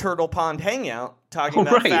also on Turtle Pond Hangout talking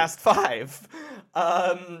about Fast Five.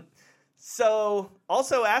 So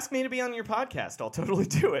also ask me to be on your podcast. I'll totally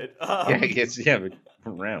do it.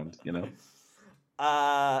 Around, you know.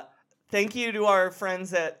 Thank you to our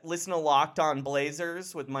friends at Listen to Locked On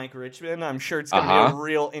Blazers with Mike Richmond. I'm sure it's going to be a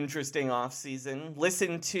real interesting offseason.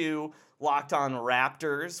 Listen to Locked On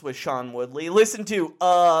Raptors with Sean Woodley. Listen to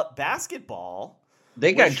Basketball.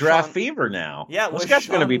 They got draft fever now. Yeah, those guys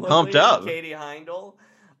are going to be pumped up. Katie Heindel.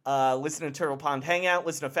 Listen to Turtle Pond Hangout.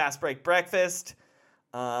 Listen to Fast Break Breakfast.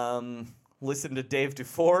 Listen to Dave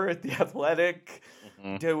Dufour at The Athletic.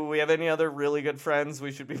 Mm-hmm. Do we have any other really good friends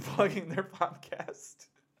we should be plugging their podcast?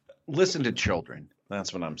 Listen to children.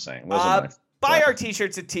 That's what I'm saying. Buy our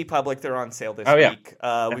t-shirts at TeePublic. They're on sale this week.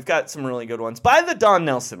 We've got some really good ones. Buy the Don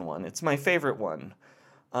Nelson one. It's my favorite one.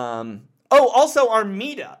 Also our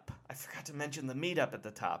meetup. I forgot to mention the meetup at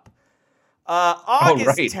the top.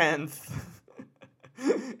 August 10th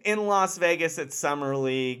in Las Vegas at Summer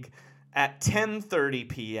League at 10:30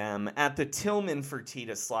 p.m. at the Tillman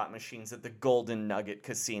Fertitta slot machines at the Golden Nugget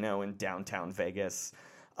Casino in downtown Vegas.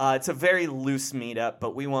 It's a very loose meetup,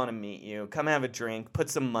 but we want to meet you. Come have a drink, put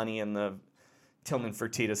some money in the Tillman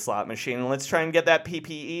Fertitta slot machine, and let's try and get that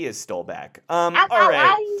PPE stole back. All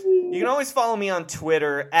right. You can always follow me on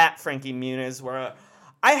Twitter at Frankie Muniz, where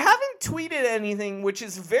I haven't tweeted anything, which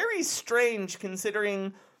is very strange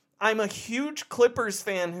considering I'm a huge Clippers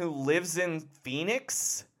fan who lives in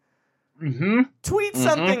Phoenix. Mm-hmm. Tweet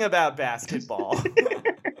something about basketball.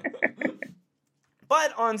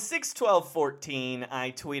 But on 6/12/14,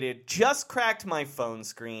 I tweeted, just cracked my phone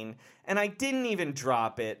screen, and I didn't even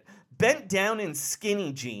drop it. Bent down in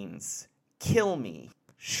skinny jeans. Kill me.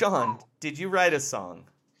 Sean, did you write a song?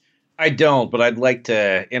 I don't, but I'd like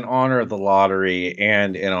to, in honor of the lottery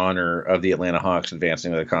and in honor of the Atlanta Hawks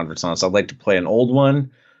advancing to the conference finals, I'd like to play an old one.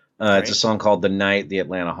 It's a song called "The Night the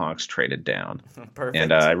Atlanta Hawks Traded Down." Perfect.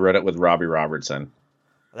 And I wrote it with Robbie Robertson.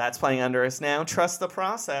 That's playing under us now. Trust the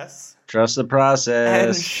process. Trust the process.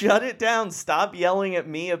 And shut it down. Stop yelling at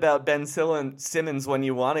me about Ben Simmons when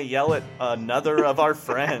you want to yell at another of our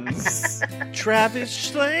friends. Travis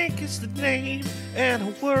Schlenk is the name, and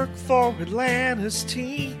I work for Atlanta's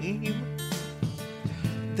team.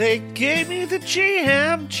 They gave me the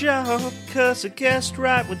GM job because I guessed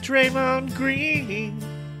right with Draymond Green.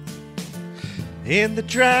 In the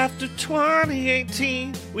draft of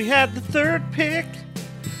 2018, we had the third pick,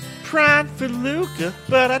 prime for Luka,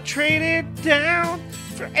 but I traded down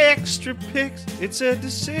for extra picks. It's a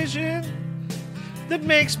decision that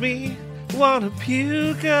makes me want to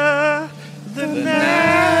puke. The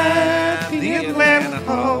night the Atlanta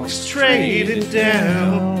Hawks traded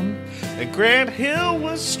down, and Grant Hill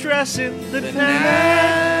was stressing. The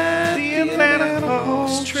night the Atlanta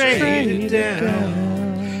Hawks traded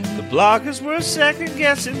down, the bloggers were second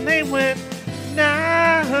guessing. They went,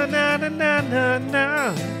 nah, nah, nah, nah, nah,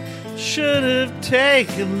 nah. Should have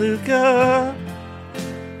taken Luka.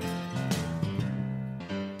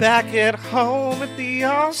 Back at home at the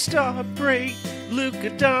All-Star break, Luka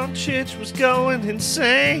Doncic was going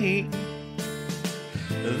insane.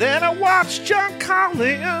 Then I watched John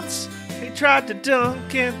Collins. He tried to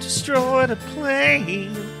dunk and destroy the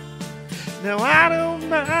plane. Now I don't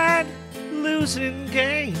mind losing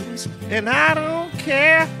games, and I don't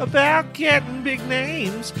care about getting big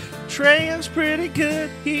names. Trae Young's pretty good,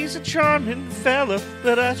 he's a charming fella,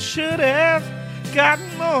 but I should have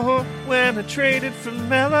gotten more when I traded for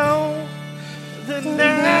Melo. The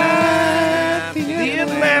night the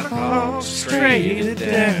Atlanta Hawks traded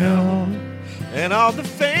down, and all the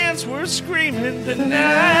fans were screaming. The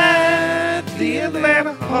night the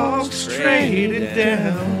Atlanta Hawks traded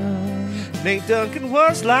down. Nate Duncan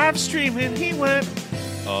was live streaming. He went,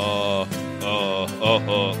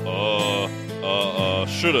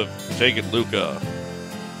 should have taken Luka.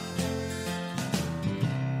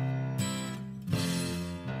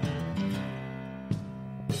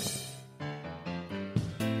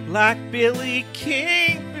 like Billy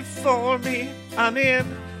King before me, I'm in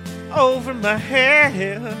over my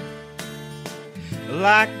head.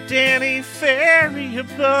 Like Danny Ferry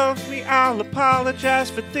above me, I'll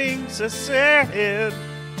apologize for things I said.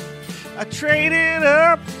 I traded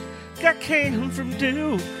up, got Cam from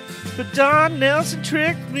Duke, but Don Nelson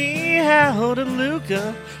tricked me out of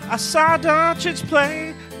Luka. I saw Doncic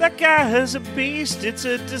play, that guy's a beast, it's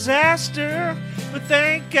a disaster, but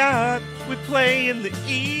thank God we play in the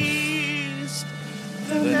East.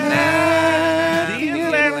 The night the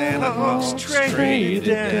Atlanta Hawks traded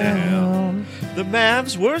down, the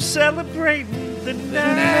Mavs were celebrating. The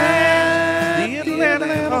night the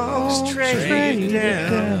Atlanta Hawks traded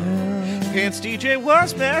down, Pants DJ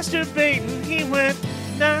was masturbating. He went,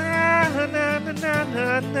 nah, nah, nah, nah,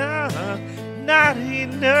 nah, nah,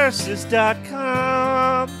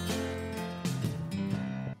 naughtynurses.com.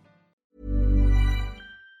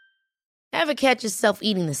 Ever catch yourself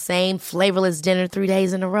eating the same flavorless dinner 3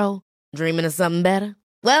 days in a row? Dreaming of something better?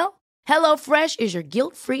 Well, HelloFresh is your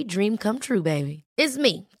guilt-free dream come true, baby. It's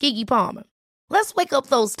me, Keke Palmer. Let's wake up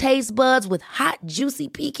those taste buds with hot, juicy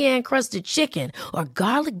pecan-crusted chicken or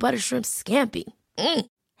garlic butter shrimp scampi.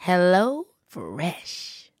 Hello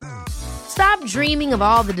Fresh. Stop dreaming of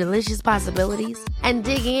all the delicious possibilities and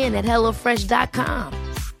dig in at HelloFresh.com.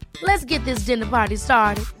 Let's get this dinner party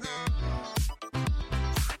started.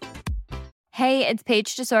 Hey, it's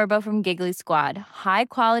Paige DeSorbo from Giggly Squad. High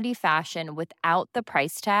quality fashion without the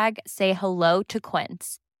price tag. Say hello to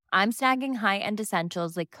Quince. I'm snagging high-end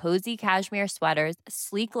essentials like cozy cashmere sweaters,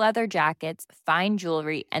 sleek leather jackets, fine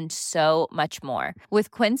jewelry, and so much more.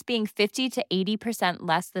 With Quince being 50 to 80%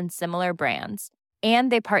 less than similar brands.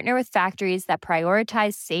 And they partner with factories that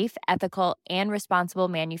prioritize safe, ethical, and responsible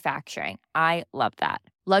manufacturing. I love that.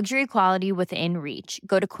 Luxury quality within reach.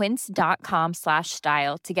 Go to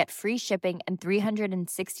quince.com/style to get free shipping and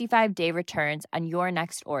 365-day returns on your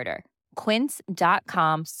next order.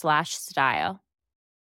 Quince.com/style.